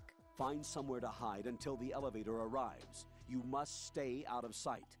 Jack. Find somewhere to hide until the elevator arrives. You must stay out of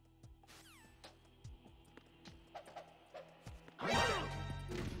sight.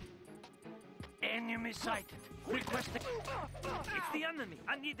 Enemy sighted. Requesting. It's the enemy.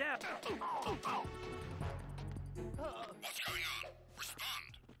 I need help. What's going on?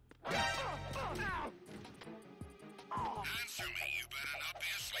 Respond. Answer me. You better not be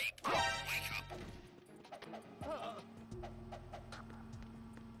asleep. Wake up.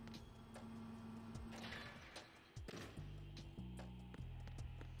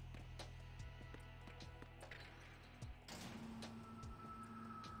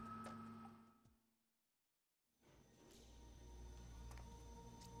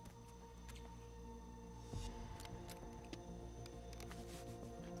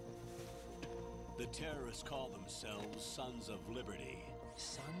 The terrorists call themselves Sons of Liberty.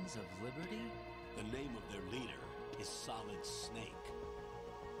 Sons of Liberty? The name of their leader is Solid Snake.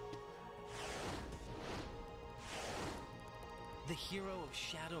 The hero of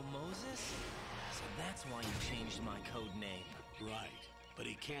Shadow Moses? So that's why you changed my code name. Right, but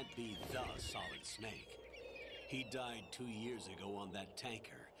he can't be the Solid Snake. He died 2 years ago on that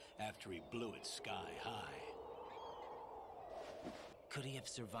tanker after he blew it sky high. Could he have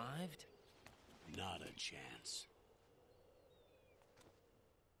survived? Not a chance.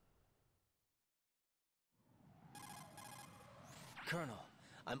 Colonel,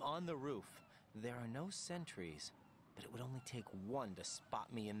 I'm on the roof. There are no sentries, but it would only take one to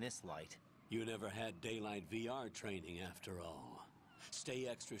spot me in this light. You never had daylight VR training after all. Stay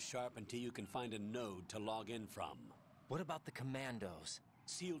extra sharp until you can find a node to log in from. What about the commandos?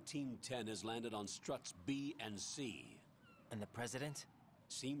 SEAL Team 10 has landed on struts B and C. And the President?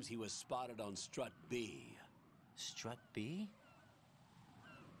 Seems he was spotted on strut B. Strut B?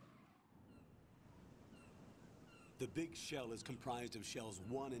 The big shell is comprised of shells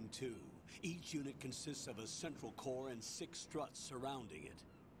 1 and 2. Each unit consists of a central core and 6 struts surrounding it.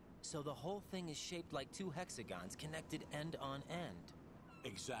 So the whole thing is shaped like 2 hexagons connected end on end.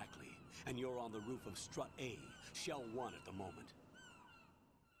 Exactly. And you're on the roof of strut A, shell 1 at the moment.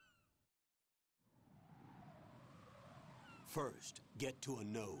 First, get to a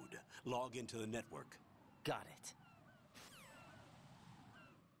node. Log into the network. Got it.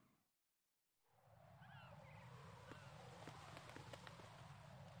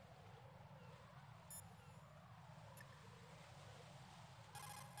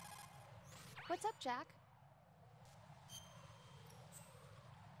 What's up, Jack?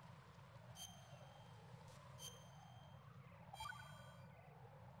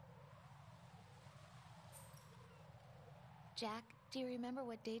 Jack, do you remember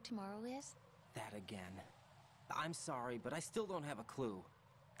what day tomorrow is? That again. I'm sorry, but I still don't have a clue.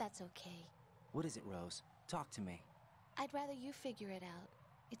 That's okay. What is it, Rose? Talk to me. I'd rather you figure it out.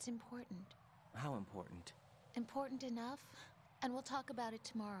 It's important. How important? Important enough, and we'll talk about it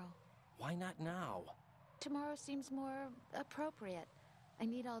tomorrow. Why not now? Tomorrow seems more appropriate. I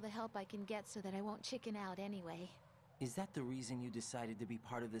need all the help I can get so that I won't chicken out anyway. Is that the reason you decided to be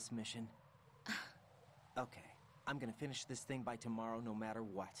part of this mission? Okay, I'm gonna finish this thing by tomorrow no matter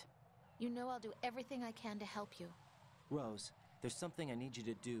what. You know I'll do everything I can to help you. Rose, there's something I need you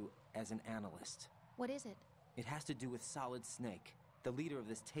to do as an analyst. What is it? It has to do with Solid Snake. The leader of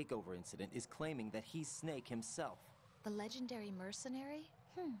this takeover incident is claiming that he's Snake himself. The legendary mercenary?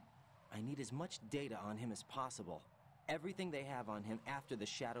 I need as much data on him as possible. Everything they have on him after the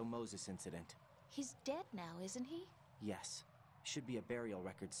Shadow Moses incident. He's dead now, isn't he? Yes. Should be a burial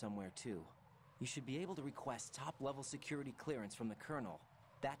record somewhere, too. You should be able to request top-level security clearance from the Colonel.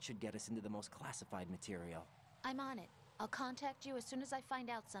 That should get us into the most classified material. I'm on it. I'll contact you as soon as I find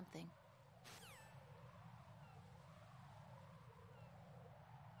out something.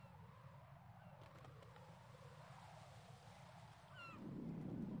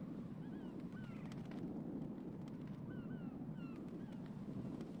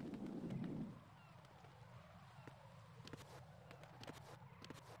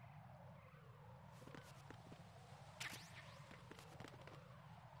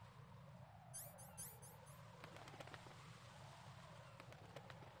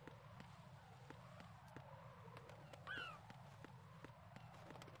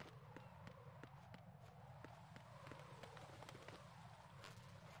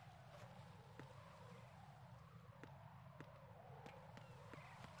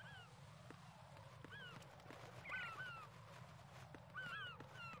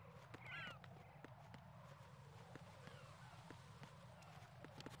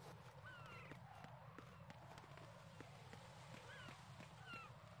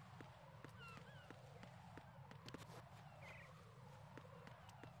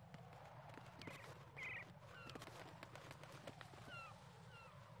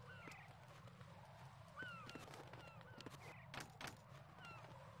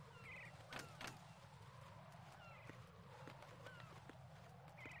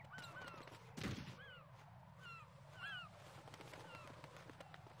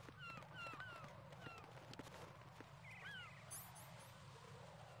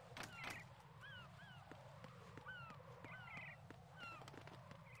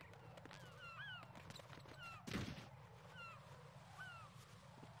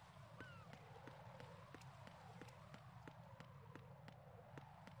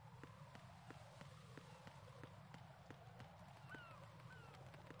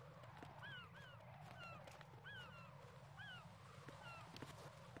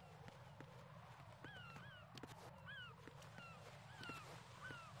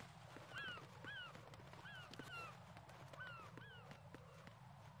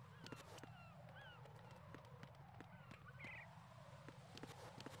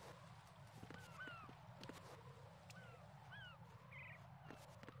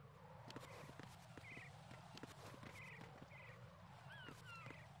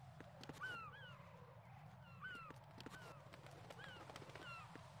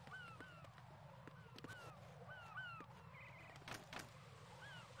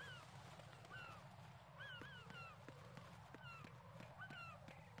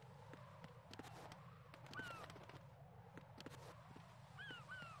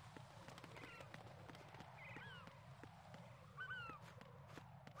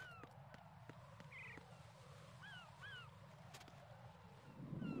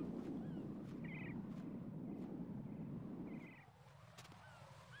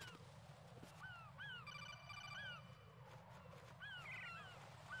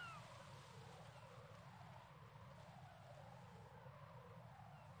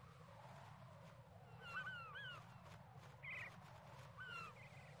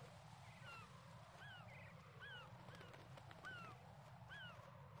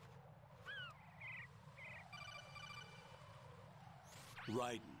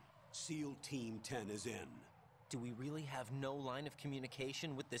 Raiden, SEAL Team 10 is in. Do we really have no line of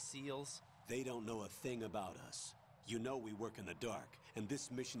communication with the SEALs? They don't know a thing about us. You know we work in the dark, and this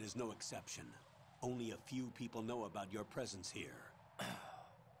mission is no exception. Only a few people know about your presence here.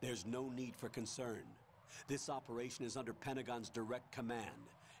 There's no need for concern. This operation is under Pentagon's direct command,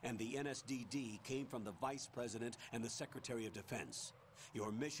 and the NSDD came from the Vice President and the Secretary of Defense.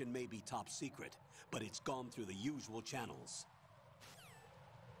 Your mission may be top secret, but it's gone through the usual channels.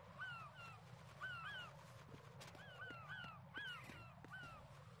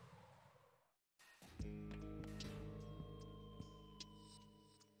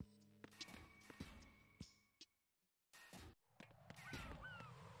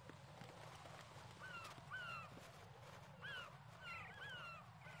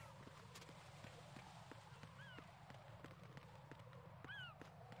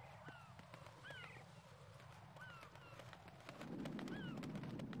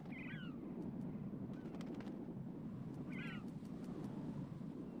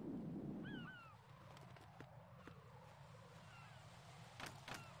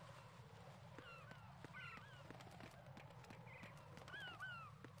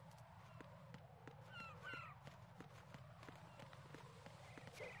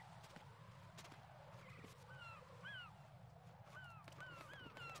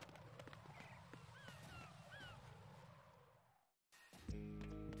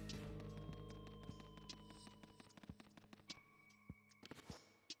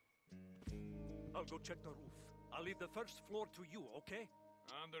 I'll go check the roof. I'll leave the first floor to you, okay?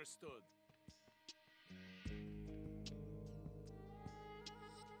 Understood.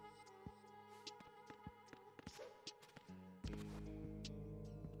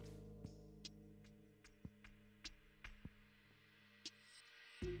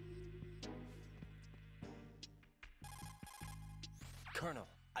 Colonel,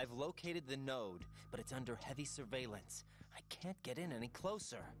 I've located the node, but it's under heavy surveillance. I can't get in any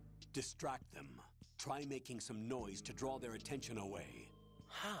closer. Distract them. Try making some noise to draw their attention away.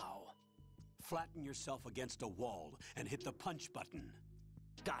 How? Flatten yourself against a wall and hit the punch button.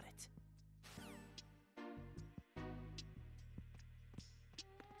 Got it.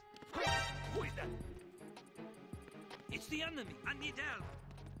 Who is that? It's the enemy. I need help.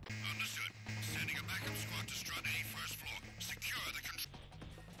 Understood. Sending a backup squad to Strut A first floor. Secure the control.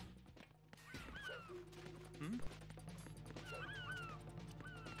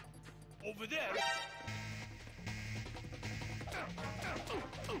 Over there.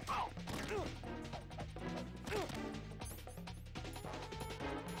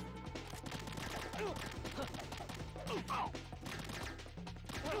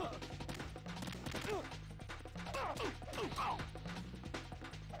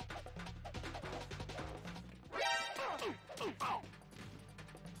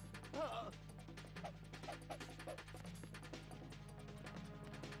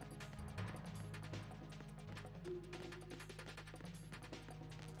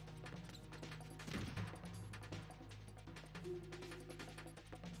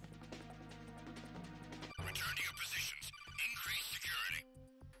 Return to your positions. Increase security.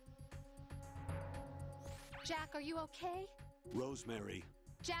 Jack, are you okay? Rosemary.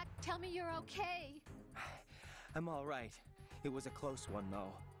 Jack, tell me you're okay. I'm all right. It was a close one,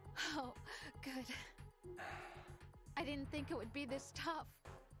 though. Oh, good. I didn't think it would be this tough.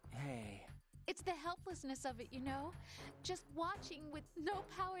 Hey. It's the helplessness of it, you know? Just watching with no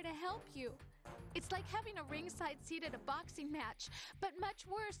power to help you. It's like having a ringside seat at a boxing match, but much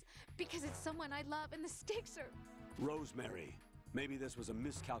worse because it's someone I love and the stakes are... Rosemary. Maybe this was a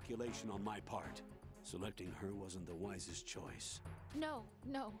miscalculation on my part. Selecting her wasn't the wisest choice. No.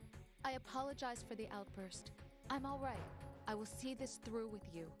 I apologize for the outburst. I'm all right. I will see this through with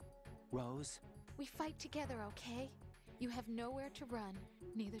you. Rose? We fight together, okay? You have nowhere to run,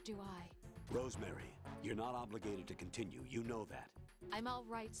 neither do I. Rosemary, you're not obligated to continue. You know that. I'm all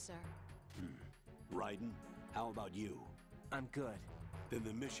right, sir. Raiden, how about you? I'm good. Then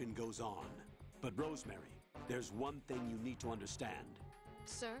the mission goes on. But Rosemary, there's one thing you need to understand.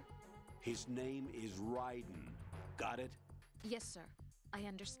 Sir? His name is Raiden. Got it? Yes, sir. I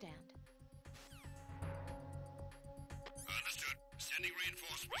understand. Understood. Sending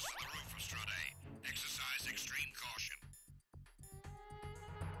reinforcements to the roof of Strut A. Exercise extreme caution.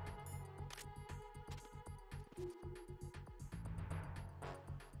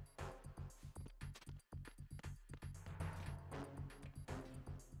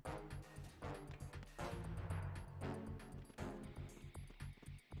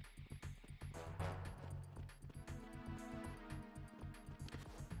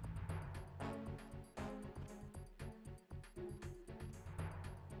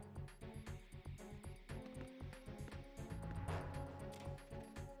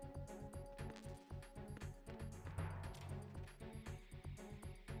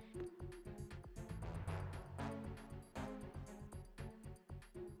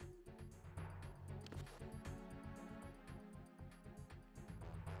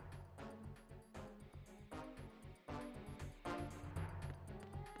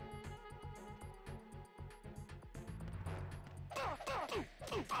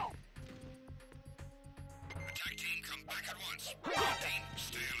 Attack team, come back at once. Ground team,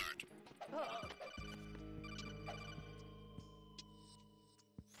 stay alert.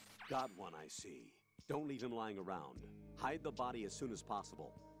 Got one, I see. Don't leave him lying around. Hide the body as soon as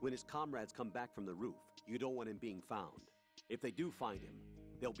possible. When his comrades come back from the roof, you don't want him being found. If they do find him,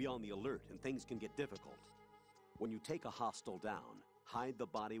 they'll be on the alert and things can get difficult. When you take a hostile down, hide the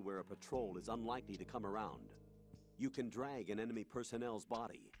body where a patrol is unlikely to come around. You can drag an enemy personnel's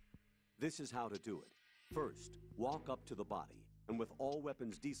body. This is how to do it. First, walk up to the body, and with all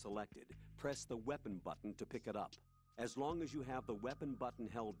weapons deselected, press the weapon button to pick it up. As long as you have the weapon button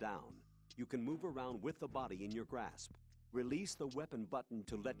held down, you can move around with the body in your grasp. Release the weapon button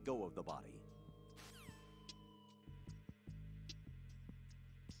to let go of the body.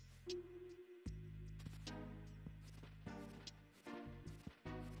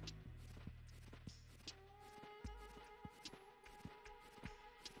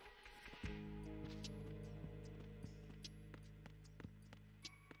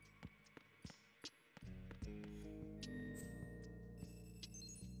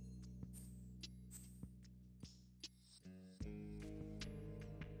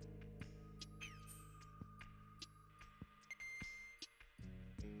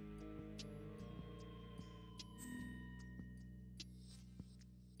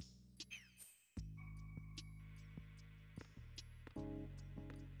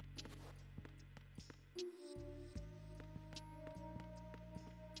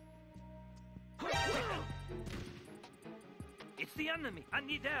 It's the enemy! I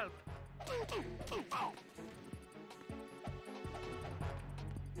need help!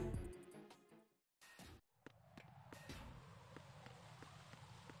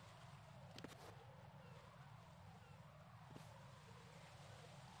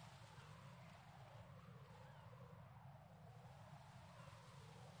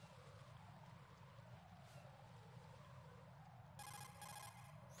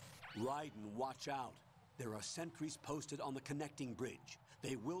 Raiden, watch out. There are sentries posted on the connecting bridge.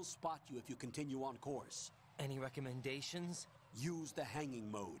 They will spot you if you continue on course. Any recommendations? Use the hanging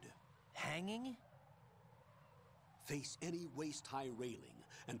mode. Hanging? Face any waist-high railing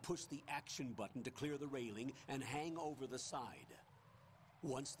and push the action button to clear the railing and hang over the side.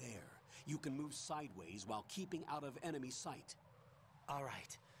 Once there, you can move sideways while keeping out of enemy sight. All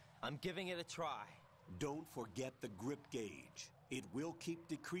right, I'm giving it a try. Don't forget the grip gauge. It will keep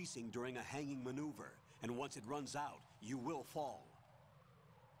decreasing during a hanging maneuver, and once it runs out, you will fall.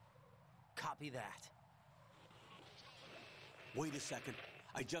 Copy that. Wait a second.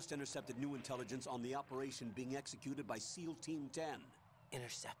 I just intercepted new intelligence on the operation being executed by SEAL Team 10.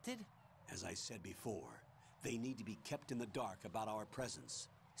 Intercepted? As I said before, they need to be kept in the dark about our presence.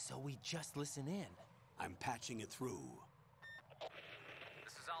 So we just listen in. I'm patching it through.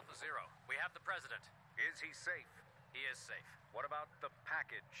 This is Alpha Zero. We have the President. Is he safe? He is safe. What about the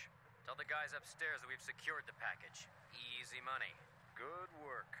package? Tell the guys upstairs that we've secured the package. Easy money. Good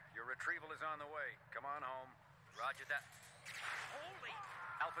work. Your retrieval is on the way. Come on home. Roger that. Holy!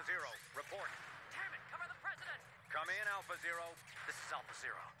 Alpha Zero, report. Damn it! Cover the President! Come in, Alpha Zero. This is Alpha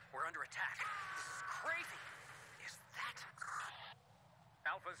Zero. We're under attack. This is crazy. Is that...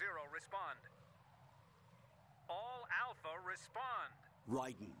 Alpha Zero, respond. All Alpha, respond.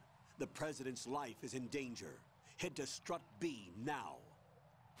 Raiden, the President's life is in danger. Head to Strut B now.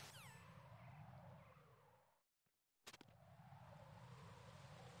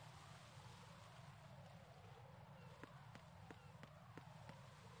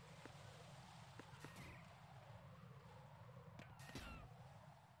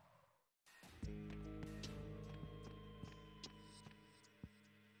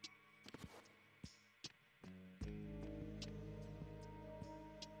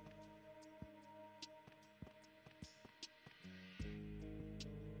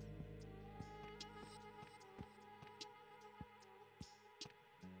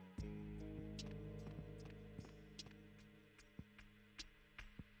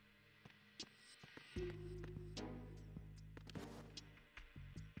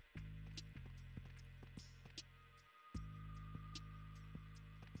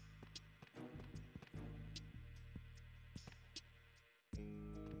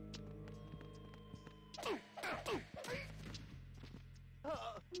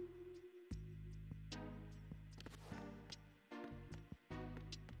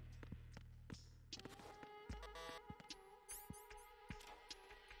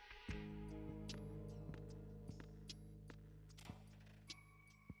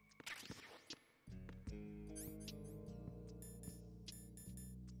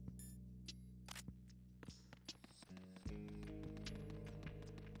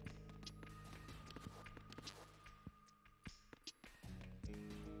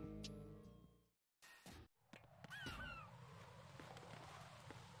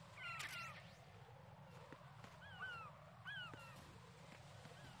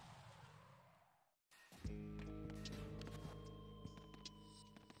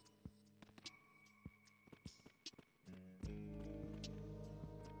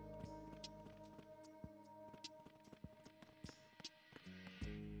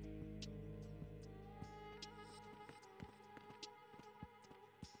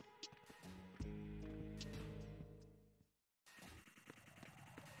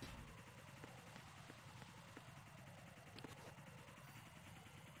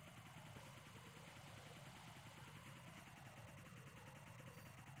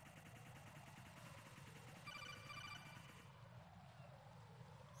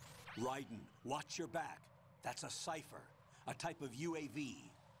 Raiden, watch your back. That's a cipher, a type of UAV.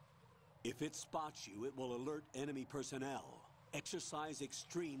 If it spots you, it will alert enemy personnel. Exercise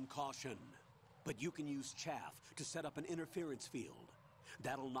extreme caution. But you can use chaff to set up an interference field.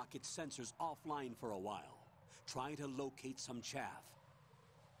 That'll knock its sensors offline for a while. Try to locate some chaff.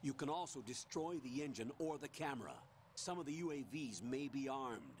 You can also destroy the engine or the camera. Some of the UAVs may be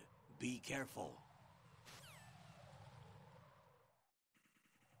armed. Be careful.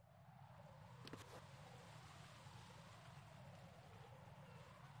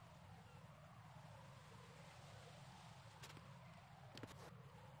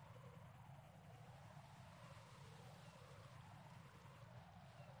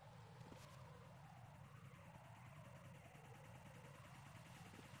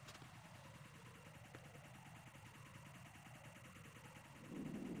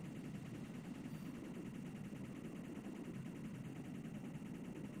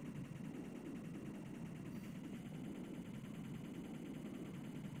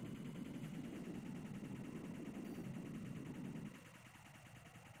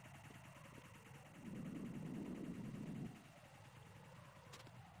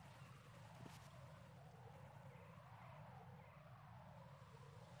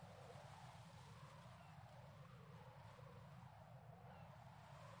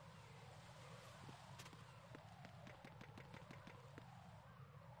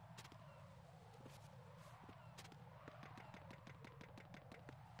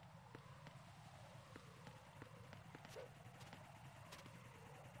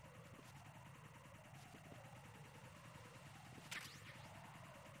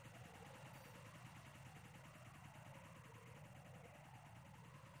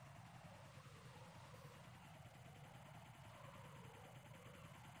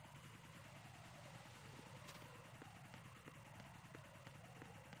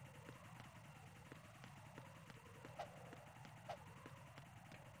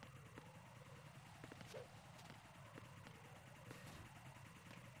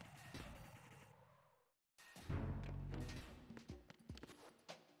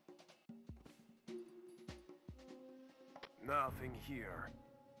 Nothing here.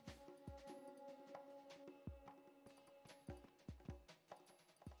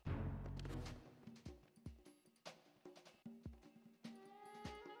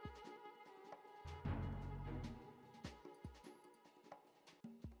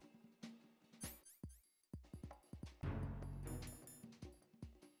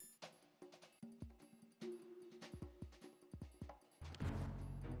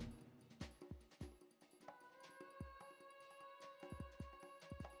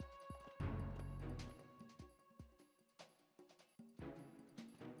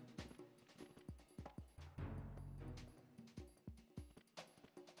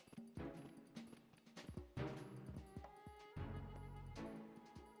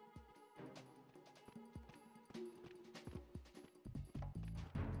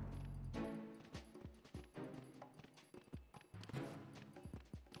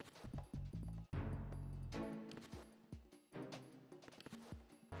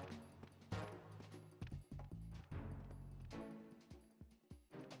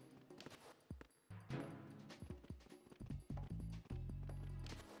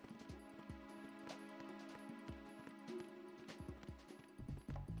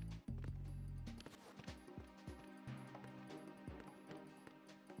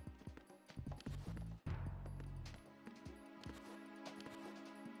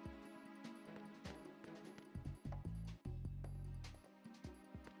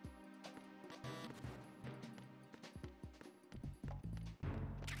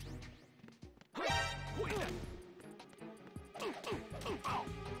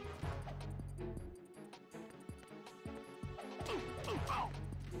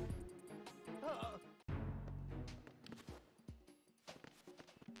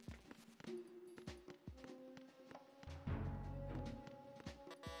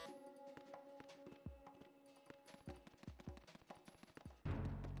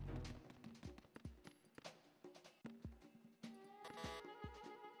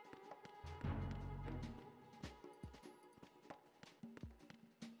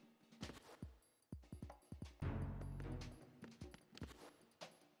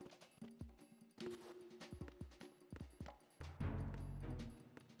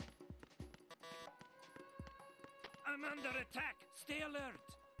 I'm under attack. Stay alert.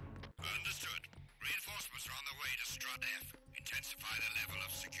 Understood. Reinforcements are on the way to Strut F. Intensify the level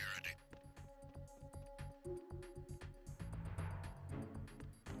of security.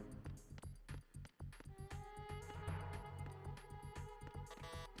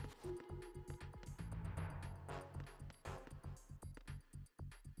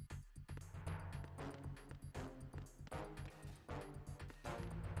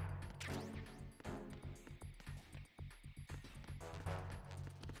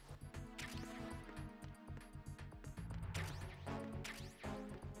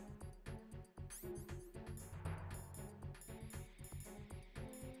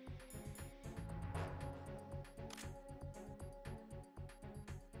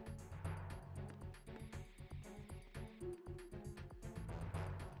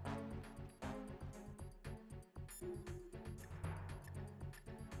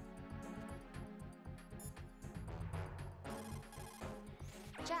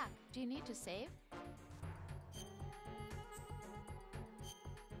 Do you need to save?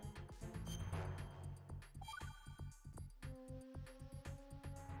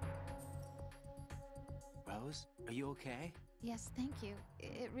 Rose, are you okay? Yes, thank you.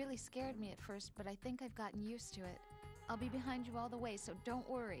 It really scared me at first, but I think I've gotten used to it. I'll be behind you all the way, so don't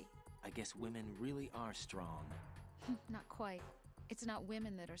worry. I guess women really are strong. Not quite. It's not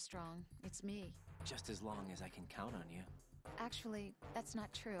women that are strong, it's me. Just as long as I can count on you. Actually, that's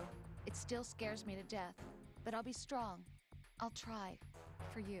not true. It still scares me to death. But I'll be strong. I'll try.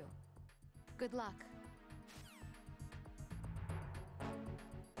 For you. Good luck.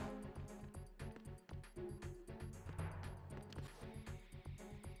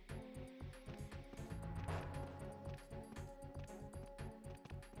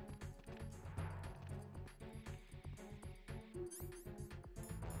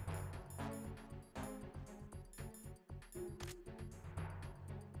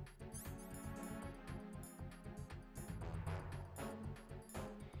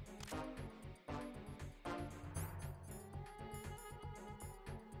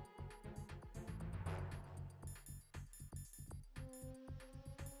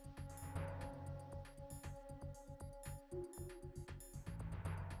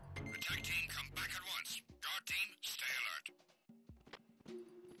 Attack team, come back at once. Guard team, stay alert.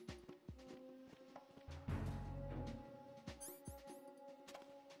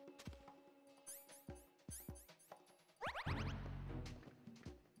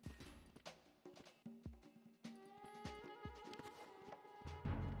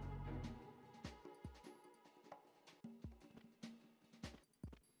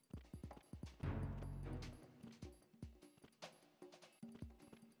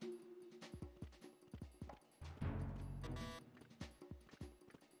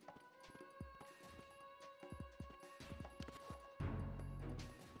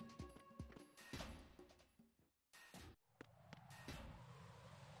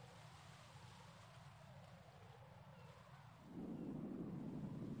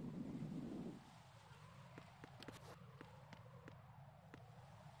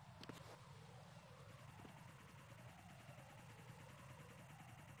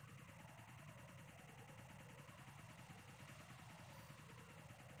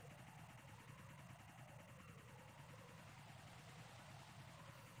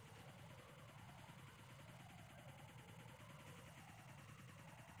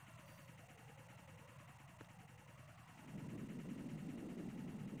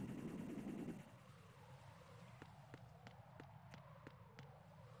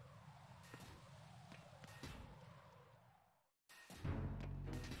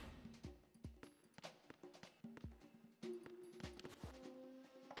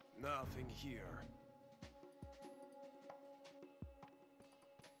 Nothing here.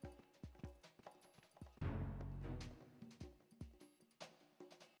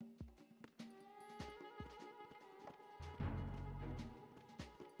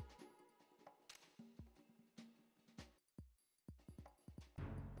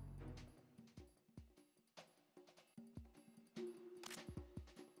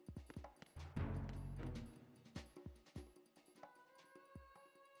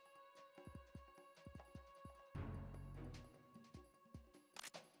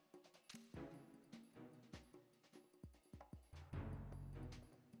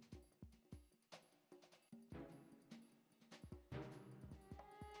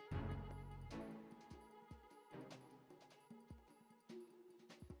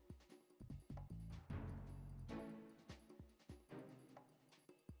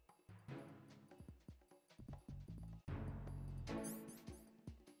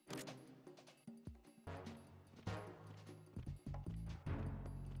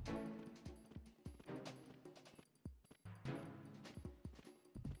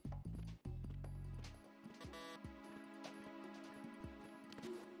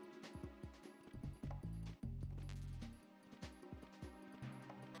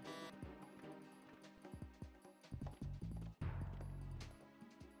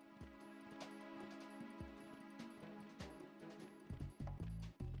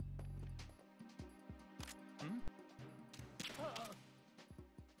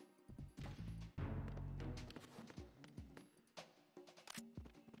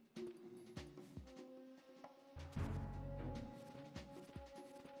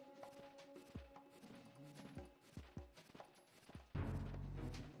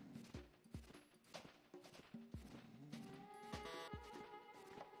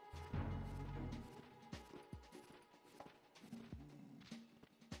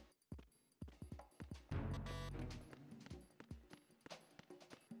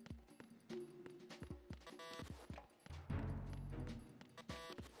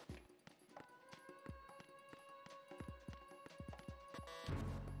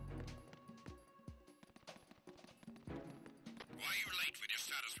 You're late with your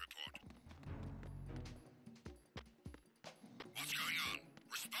status report. What's going on?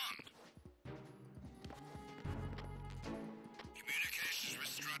 Respond! Communications with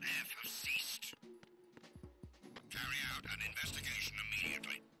Strut F have ceased. Carry out an investigation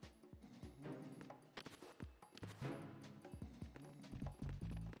immediately.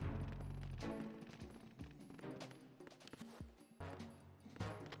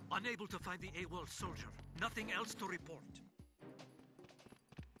 Unable to find the AWOL soldier. Nothing else to report.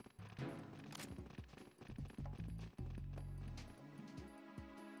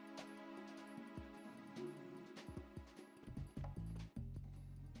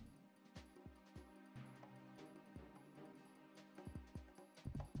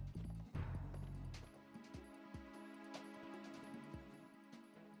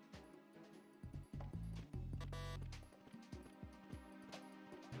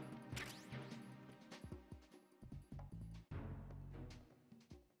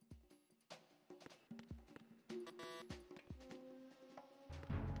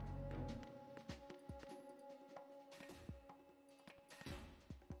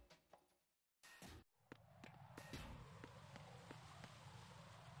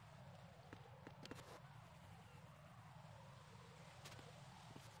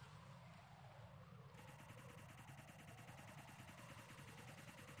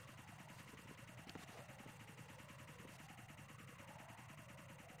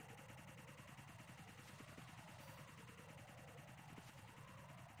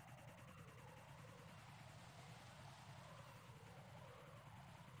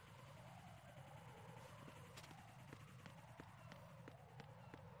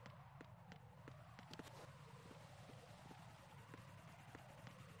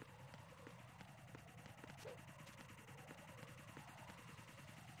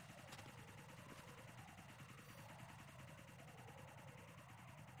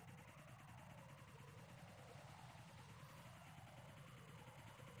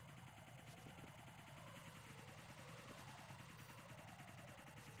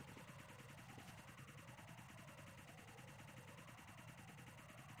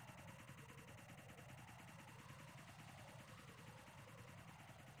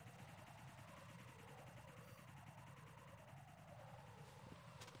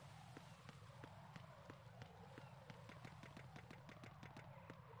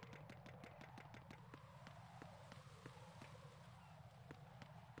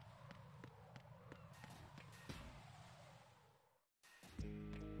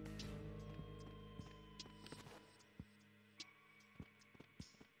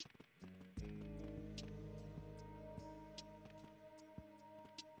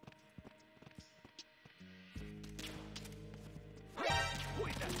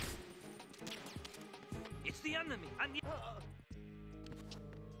 It's the enemy! I need...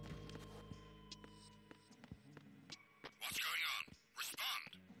 What's going on?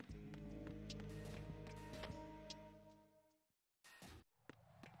 Respond!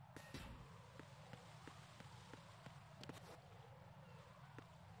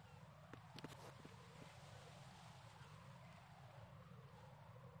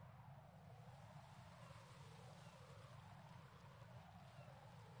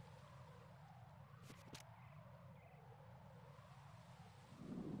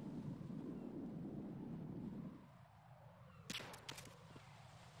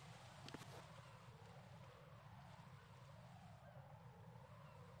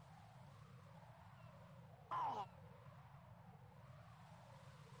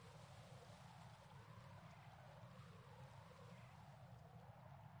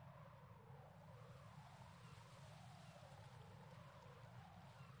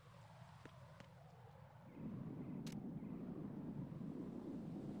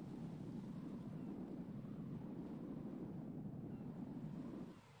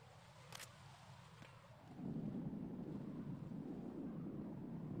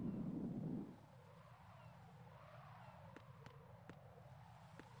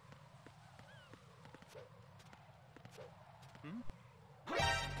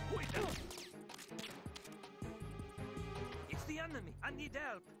 It's the enemy! I need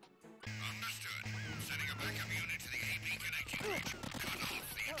help! Understood. Sending a backup unit to the AB connecting region. Cut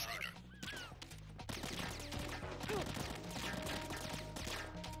off the intruder.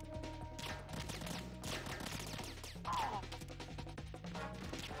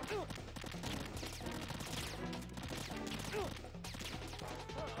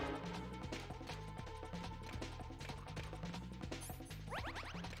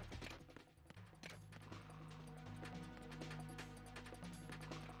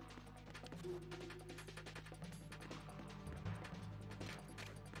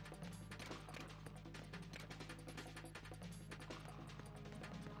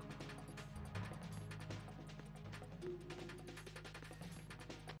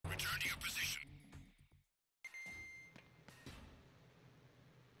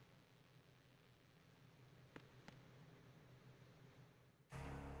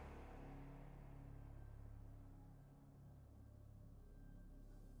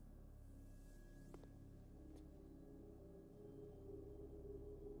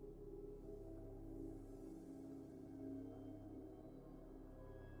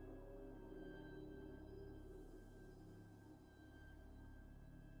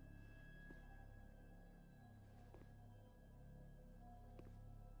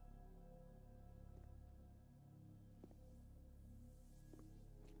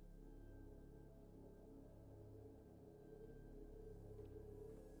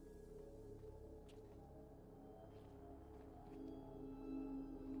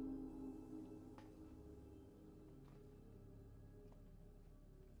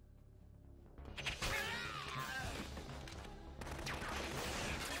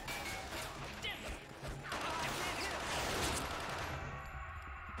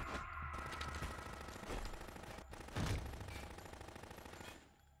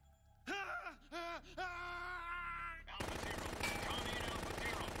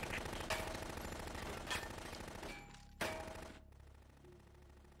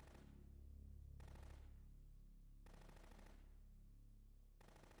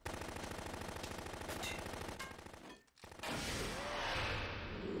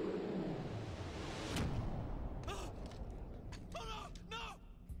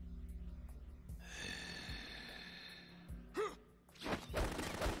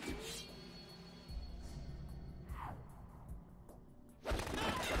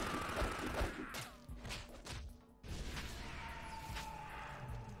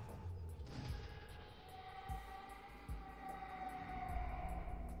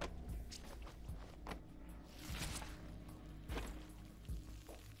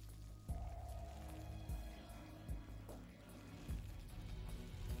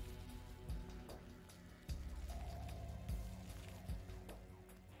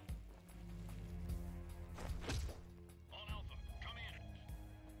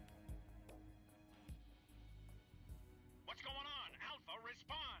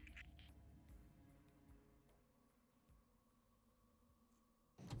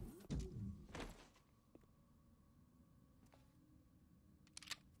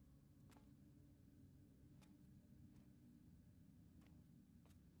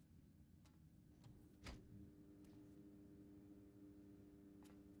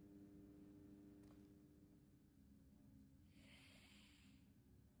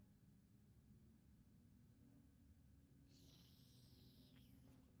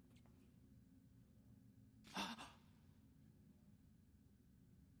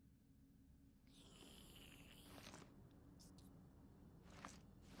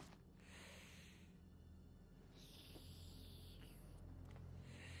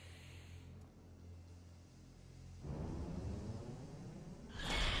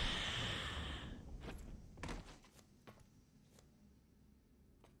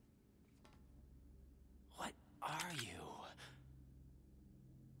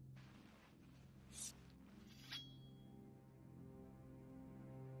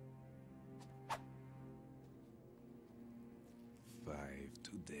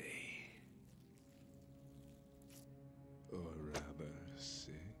 today. Or rather,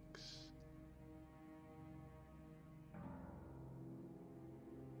 6.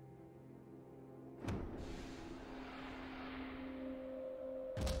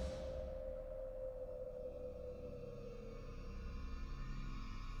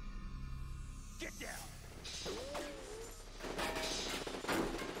 Get down!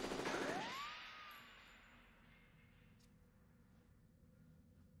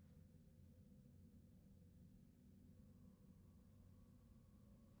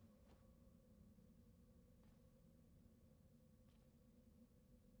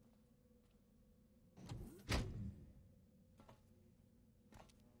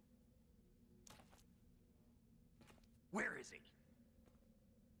 Where is he?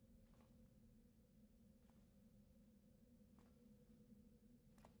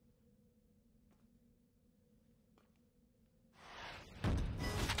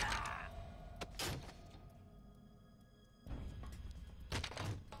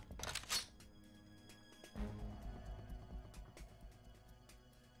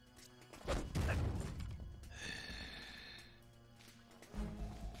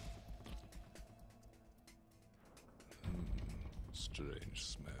 Strange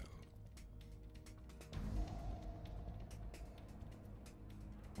smell.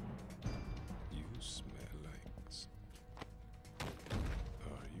 You smell like...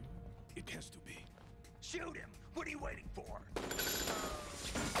 Are you? It has to be. Shoot him! What are you waiting for?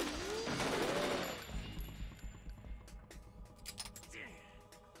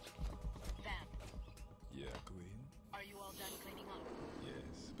 Vamp, Yeah, Queen? are you all done cleaning up?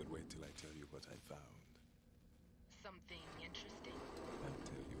 Yes, but wait till I tell you what I found. Something interesting? I'll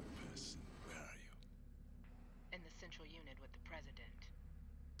tell you in person. Where are you? In the central unit with the president.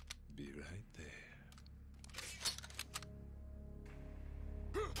 Be right there.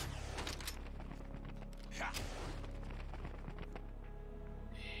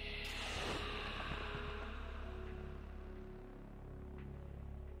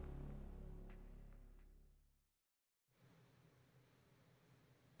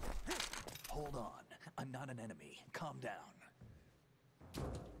 Hold on. I'm not an enemy. Calm down.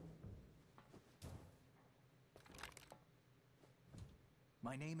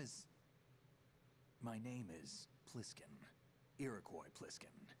 My name is Pliskin. Iroquois Pliskin.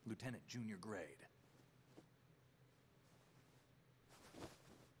 Lieutenant Junior Grade.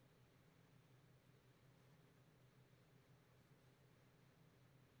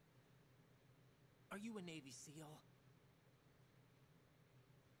 Are you a Navy SEAL?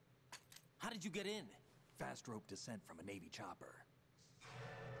 How did you get in? Fast rope descent from a Navy chopper.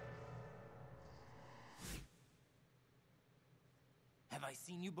 Have I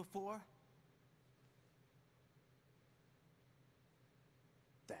seen you before?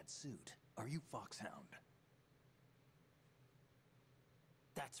 That suit. Are you Foxhound?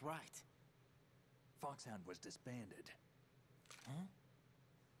 That's right. Foxhound was disbanded. Huh?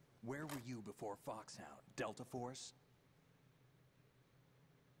 Where were you before Foxhound? Delta Force?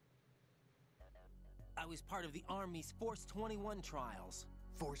 I was part of the Army's Force 21 trials.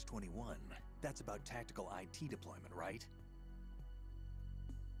 Force 21? That's about tactical IT deployment, right?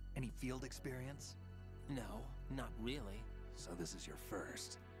 Any field experience? No, not really. So this is your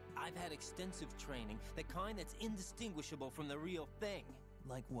first. I've had extensive training, the kind that's indistinguishable from the real thing.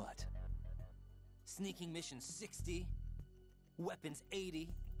 Like what? Sneaking mission 60, weapons 80,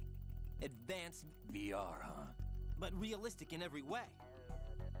 advanced... VR, huh? But realistic in every way.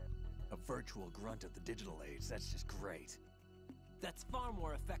 A virtual grunt of the digital age, that's just great. That's far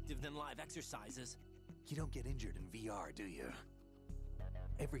more effective than live exercises. You don't get injured in VR, do you?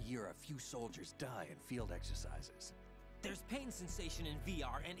 Every year, a few soldiers die in field exercises. There's pain sensation in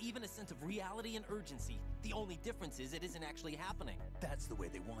VR and even a sense of reality and urgency. The only difference is it isn't actually happening. That's the way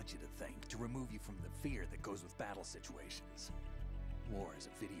they want you to think, to remove you from the fear that goes with battle situations. War is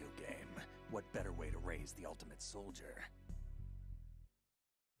a video game. What better way to raise the ultimate soldier?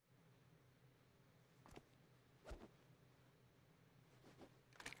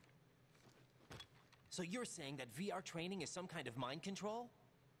 So you're saying that VR training is some kind of mind control?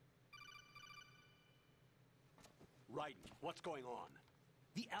 Raiden, what's going on?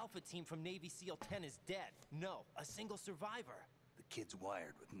 The Alpha team from Navy SEAL 10 is dead. No, a single survivor. The kid's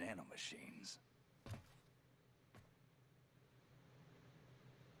wired with nanomachines.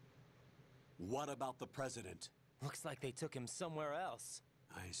 What about the president? Looks like they took him somewhere else.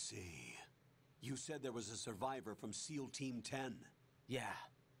 I see. You said there was a survivor from SEAL Team 10. Yeah.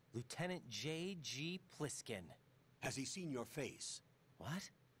 Lieutenant J.G. Pliskin. Has he seen your face? What?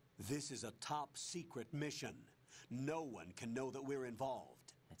 This is a top secret mission. No one can know that we're involved.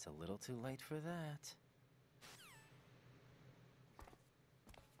 It's a little too late for that.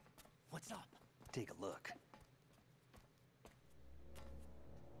 What's up? Take a look.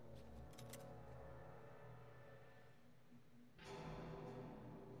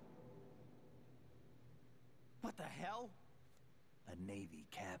 What the hell? A Navy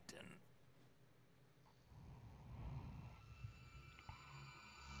captain.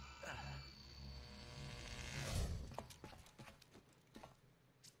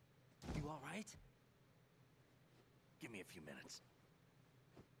 You all right? Give me a few minutes.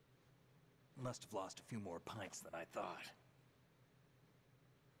 Must have lost a few more pints than I thought.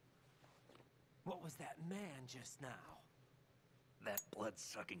 What was that man just now? That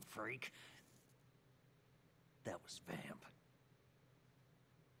blood-sucking freak? That was Vamp.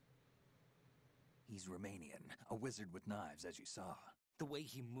 He's Romanian, a wizard with knives, as you saw. The way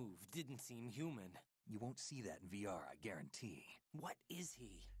he moved didn't seem human. You won't see that in VR, I guarantee. What is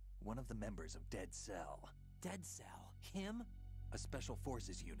he? One of the members of Dead Cell. Dead Cell? Him? A special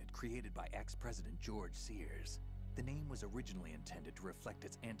forces unit created by ex-President George Sears. The name was originally intended to reflect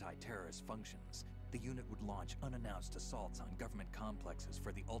its anti-terrorist functions. The unit would launch unannounced assaults on government complexes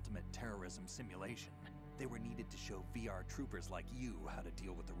for the ultimate terrorism simulation. They were needed to show VR troopers like you how to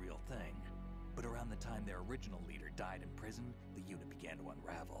deal with the real thing. But around the time their original leader died in prison, the unit began to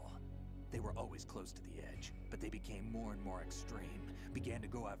unravel. They were always close to the edge, but they became more and more extreme, began to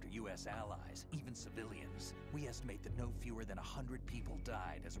go after US allies, even civilians. We estimate that no fewer than 100 people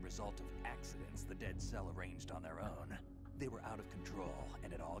died as a result of accidents the Dead Cell arranged on their own. They were out of control,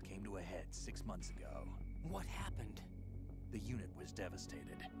 and it all came to a head 6 months ago. What happened? The unit was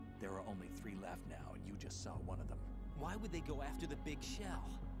devastated. There are only 3 left now, and you just saw one of them. Why would they go after the big shell?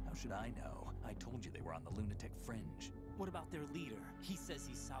 How should I know? I told you they were on the lunatic fringe. What about their leader? He says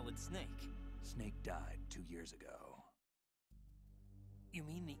he's Solid Snake. Snake died 2 years ago. You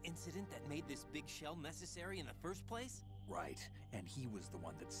mean the incident that made this big shell necessary in the first place? Right, and he was the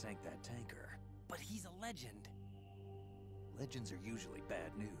one that sank that tanker. But he's a legend. Legends are usually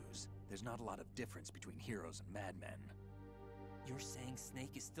bad news. There's not a lot of difference between heroes and madmen. You're saying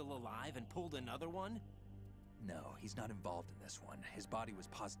Snake is still alive and pulled another one? No, he's not involved in this one. His body was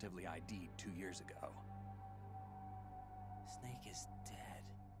positively ID'd 2 years ago. Snake is dead.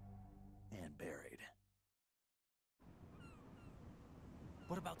 And buried.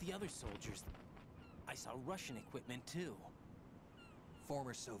 What about the other soldiers? I saw Russian equipment too.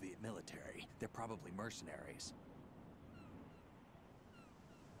 Former Soviet military. They're probably mercenaries.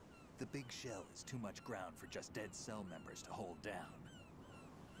 The big shell is too much ground for just Dead Cell members to hold down.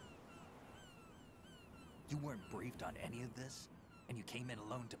 You weren't briefed on any of this? And you came in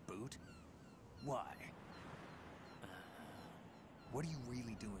alone to boot? Why? What are you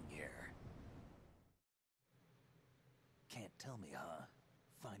really doing here? Can't tell me, huh?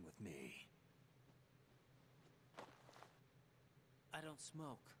 Fine with me. I don't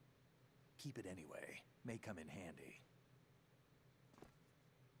smoke. Keep it anyway. May come in handy.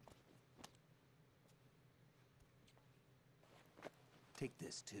 Take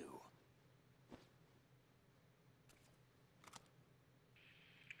this too.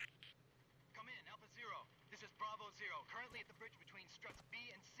 Come in, Alpha Zero. This is Bravo Zero, currently at the bridge between struts B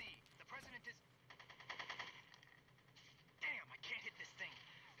and C. The President is... Damn, I can't hit this thing.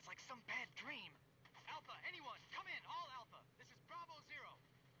 It's like some bad dream. Alpha, anyone, come in, all Alpha. This is Bravo Zero.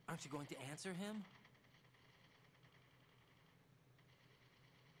 Aren't you going to answer him?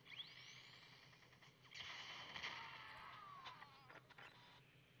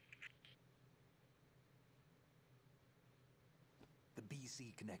 The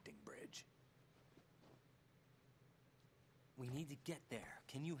BC connecting bridge. We need to get there.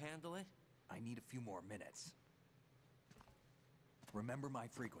 Can you handle it? I need a few more minutes. Remember my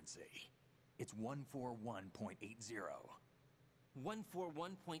frequency. It's 141.80.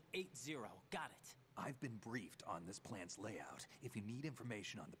 141.80. Got it. I've been briefed on this plant's layout. If you need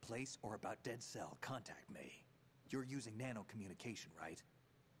information on the place or about Dead Cell, contact me. You're using nano communication, right?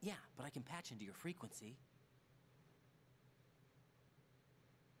 Yeah, but I can patch into your frequency.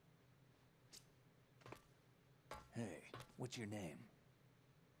 Hey, what's your name?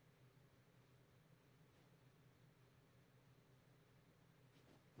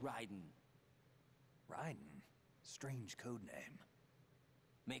 Radeon. Radeon? Strange code name.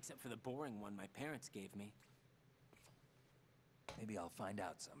 Makes up for the boring one my parents gave me. Maybe I'll find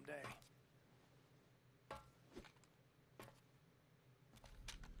out someday.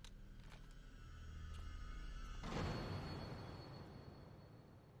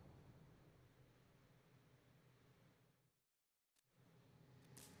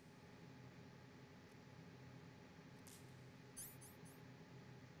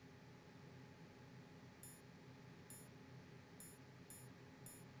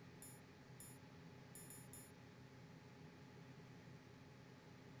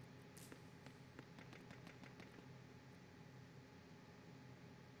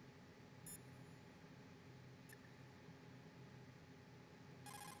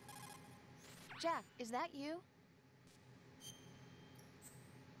 Jack, is that you?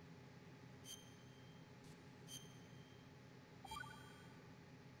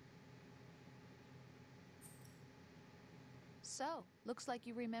 So, looks like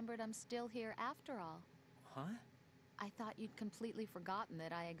you remembered I'm still here after all. Huh? I thought you'd completely forgotten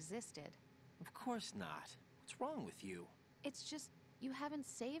that I existed. Of course not. What's wrong with you? It's just, you haven't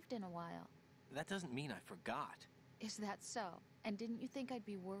saved in a while. That doesn't mean I forgot. Is that so? And didn't you think I'd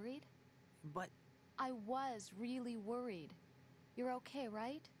be worried? But... I was really worried. You're okay,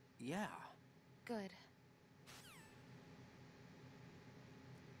 right? Yeah. Good.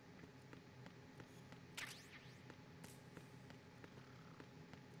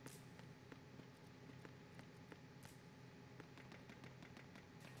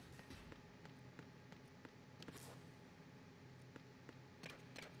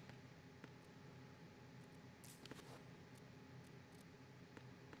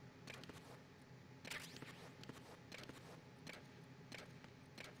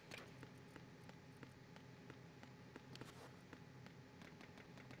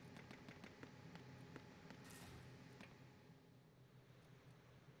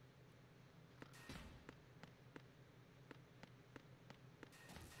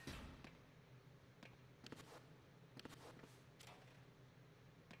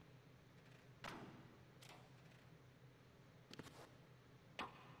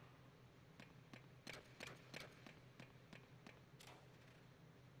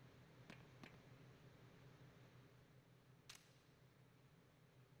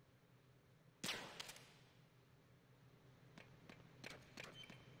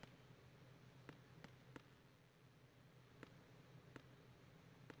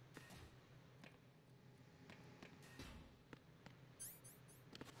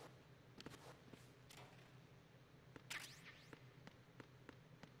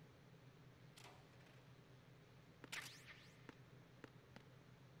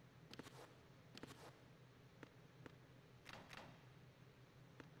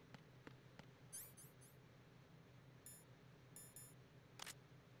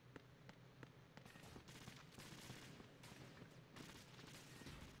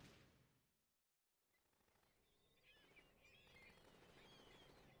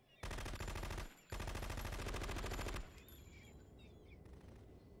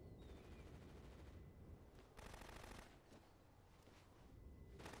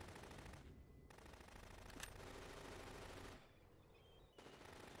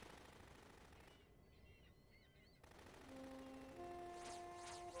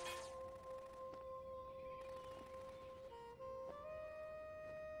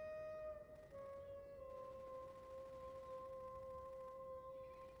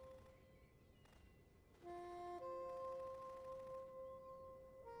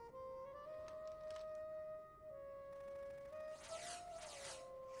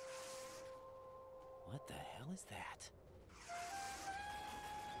 What the hell is that?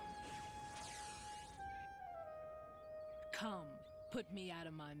 Come, put me out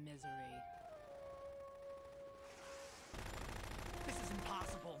of my misery. This is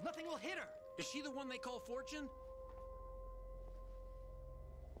impossible. Nothing will hit her. Is she the one they call Fortune?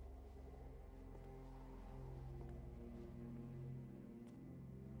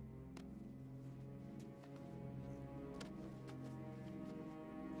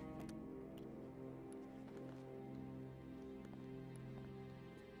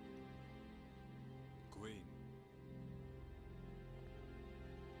 Queen.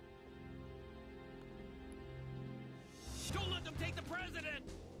 Don't let them take the president!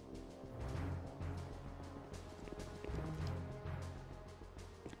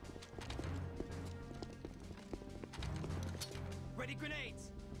 Ready grenades!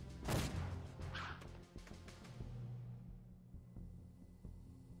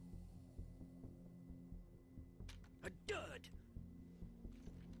 A dud!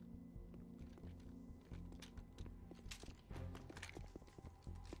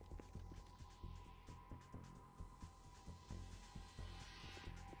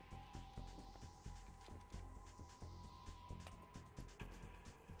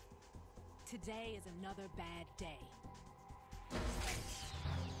 Today is another bad day.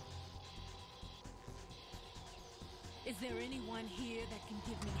 Is there anyone here that can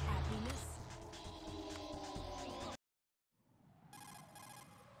give me happiness?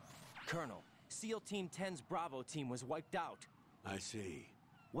 Colonel, SEAL Team 10's Bravo team was wiped out. I see.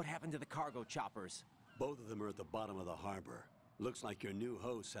 What happened to the cargo choppers? Both of them are at the bottom of the harbor. Looks like your new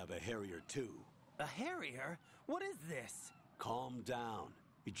hosts have a Harrier too. A Harrier? What is this? Calm down.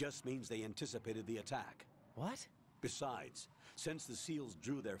 It just means they anticipated the attack. What? Besides, Since the SEALs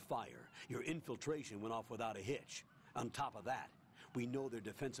drew their fire, your infiltration went off without a hitch. On top of that, we know their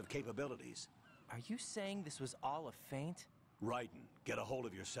defensive capabilities. Are you saying this was all a feint? Raiden, get a hold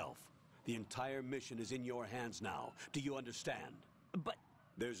of yourself. The entire mission is in your hands now. Do you understand? But...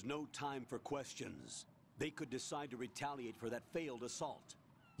 There's no time for questions. They could decide to retaliate for that failed assault.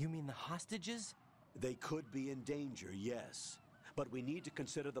 You mean the hostages? They could be in danger, yes. But we need to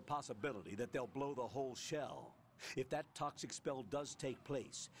consider the possibility that they'll blow the whole shell. If that toxic spell does take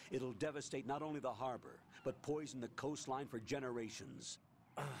place, it'll devastate not only the harbor, but poison the coastline for generations.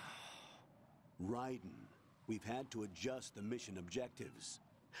 Raiden, we've had to adjust the mission objectives.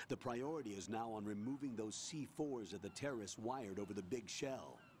 The priority is now on removing those C4s that the terrorists wired over the big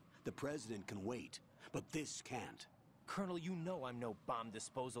shell. The President can wait, but this can't. Colonel, you know I'm no bomb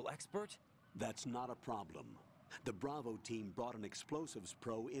disposal expert. That's not a problem. The Bravo team brought an explosives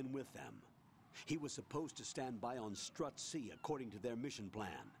pro in with them. He was supposed to stand by on Strut C according to their mission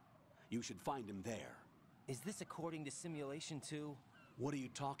plan. You should find him there. Is this according to Simulation 2? What are you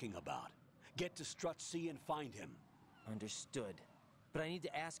talking about? Get to Strut C and find him. Understood. But I need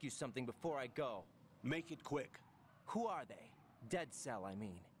to ask you something before I go. Make it quick. Who are they? Dead Cell, I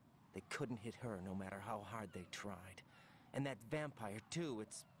mean. They couldn't hit her no matter how hard they tried. And that vampire, too,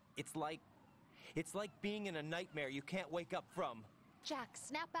 it's like being in a nightmare you can't wake up from. Jack,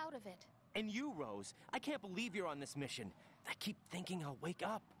 snap out of it. And you, Rose, I can't believe you're on this mission. I keep thinking I'll wake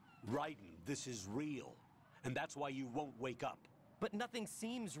up. Raiden, this is real. And that's why you won't wake up. But nothing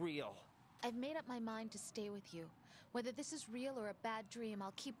seems real. I've made up my mind to stay with you. Whether this is real or a bad dream,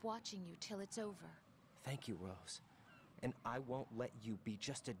 I'll keep watching you till it's over. Thank you, Rose. And I won't let you be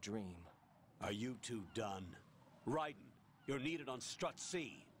just a dream. Are you two done? Raiden, you're needed on Strut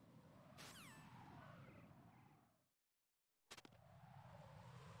C.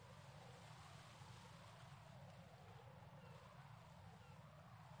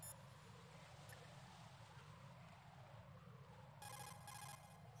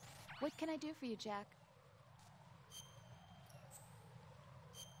 What can I do for you, Jack?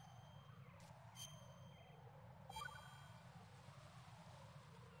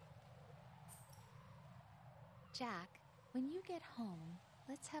 Jack, when you get home,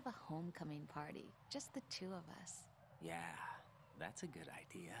 let's have a homecoming party. Just the two of us. Yeah, that's a good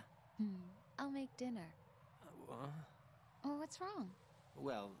idea. I'll make dinner. Oh, what's wrong?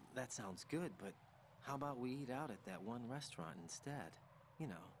 Well, that sounds good, but how about we eat out at that one restaurant instead? You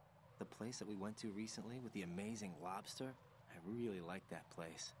know, the place that we went to recently with the amazing lobster? I really like that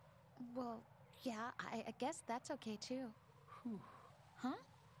place. Well, yeah, I guess that's okay too. Whew. Huh?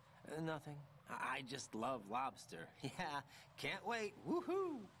 Nothing. I just love lobster. Yeah, can't wait.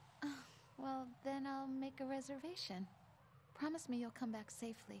 Woohoo! Well, then I'll make a reservation. Promise me you'll come back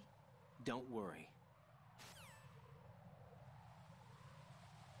safely. Don't worry.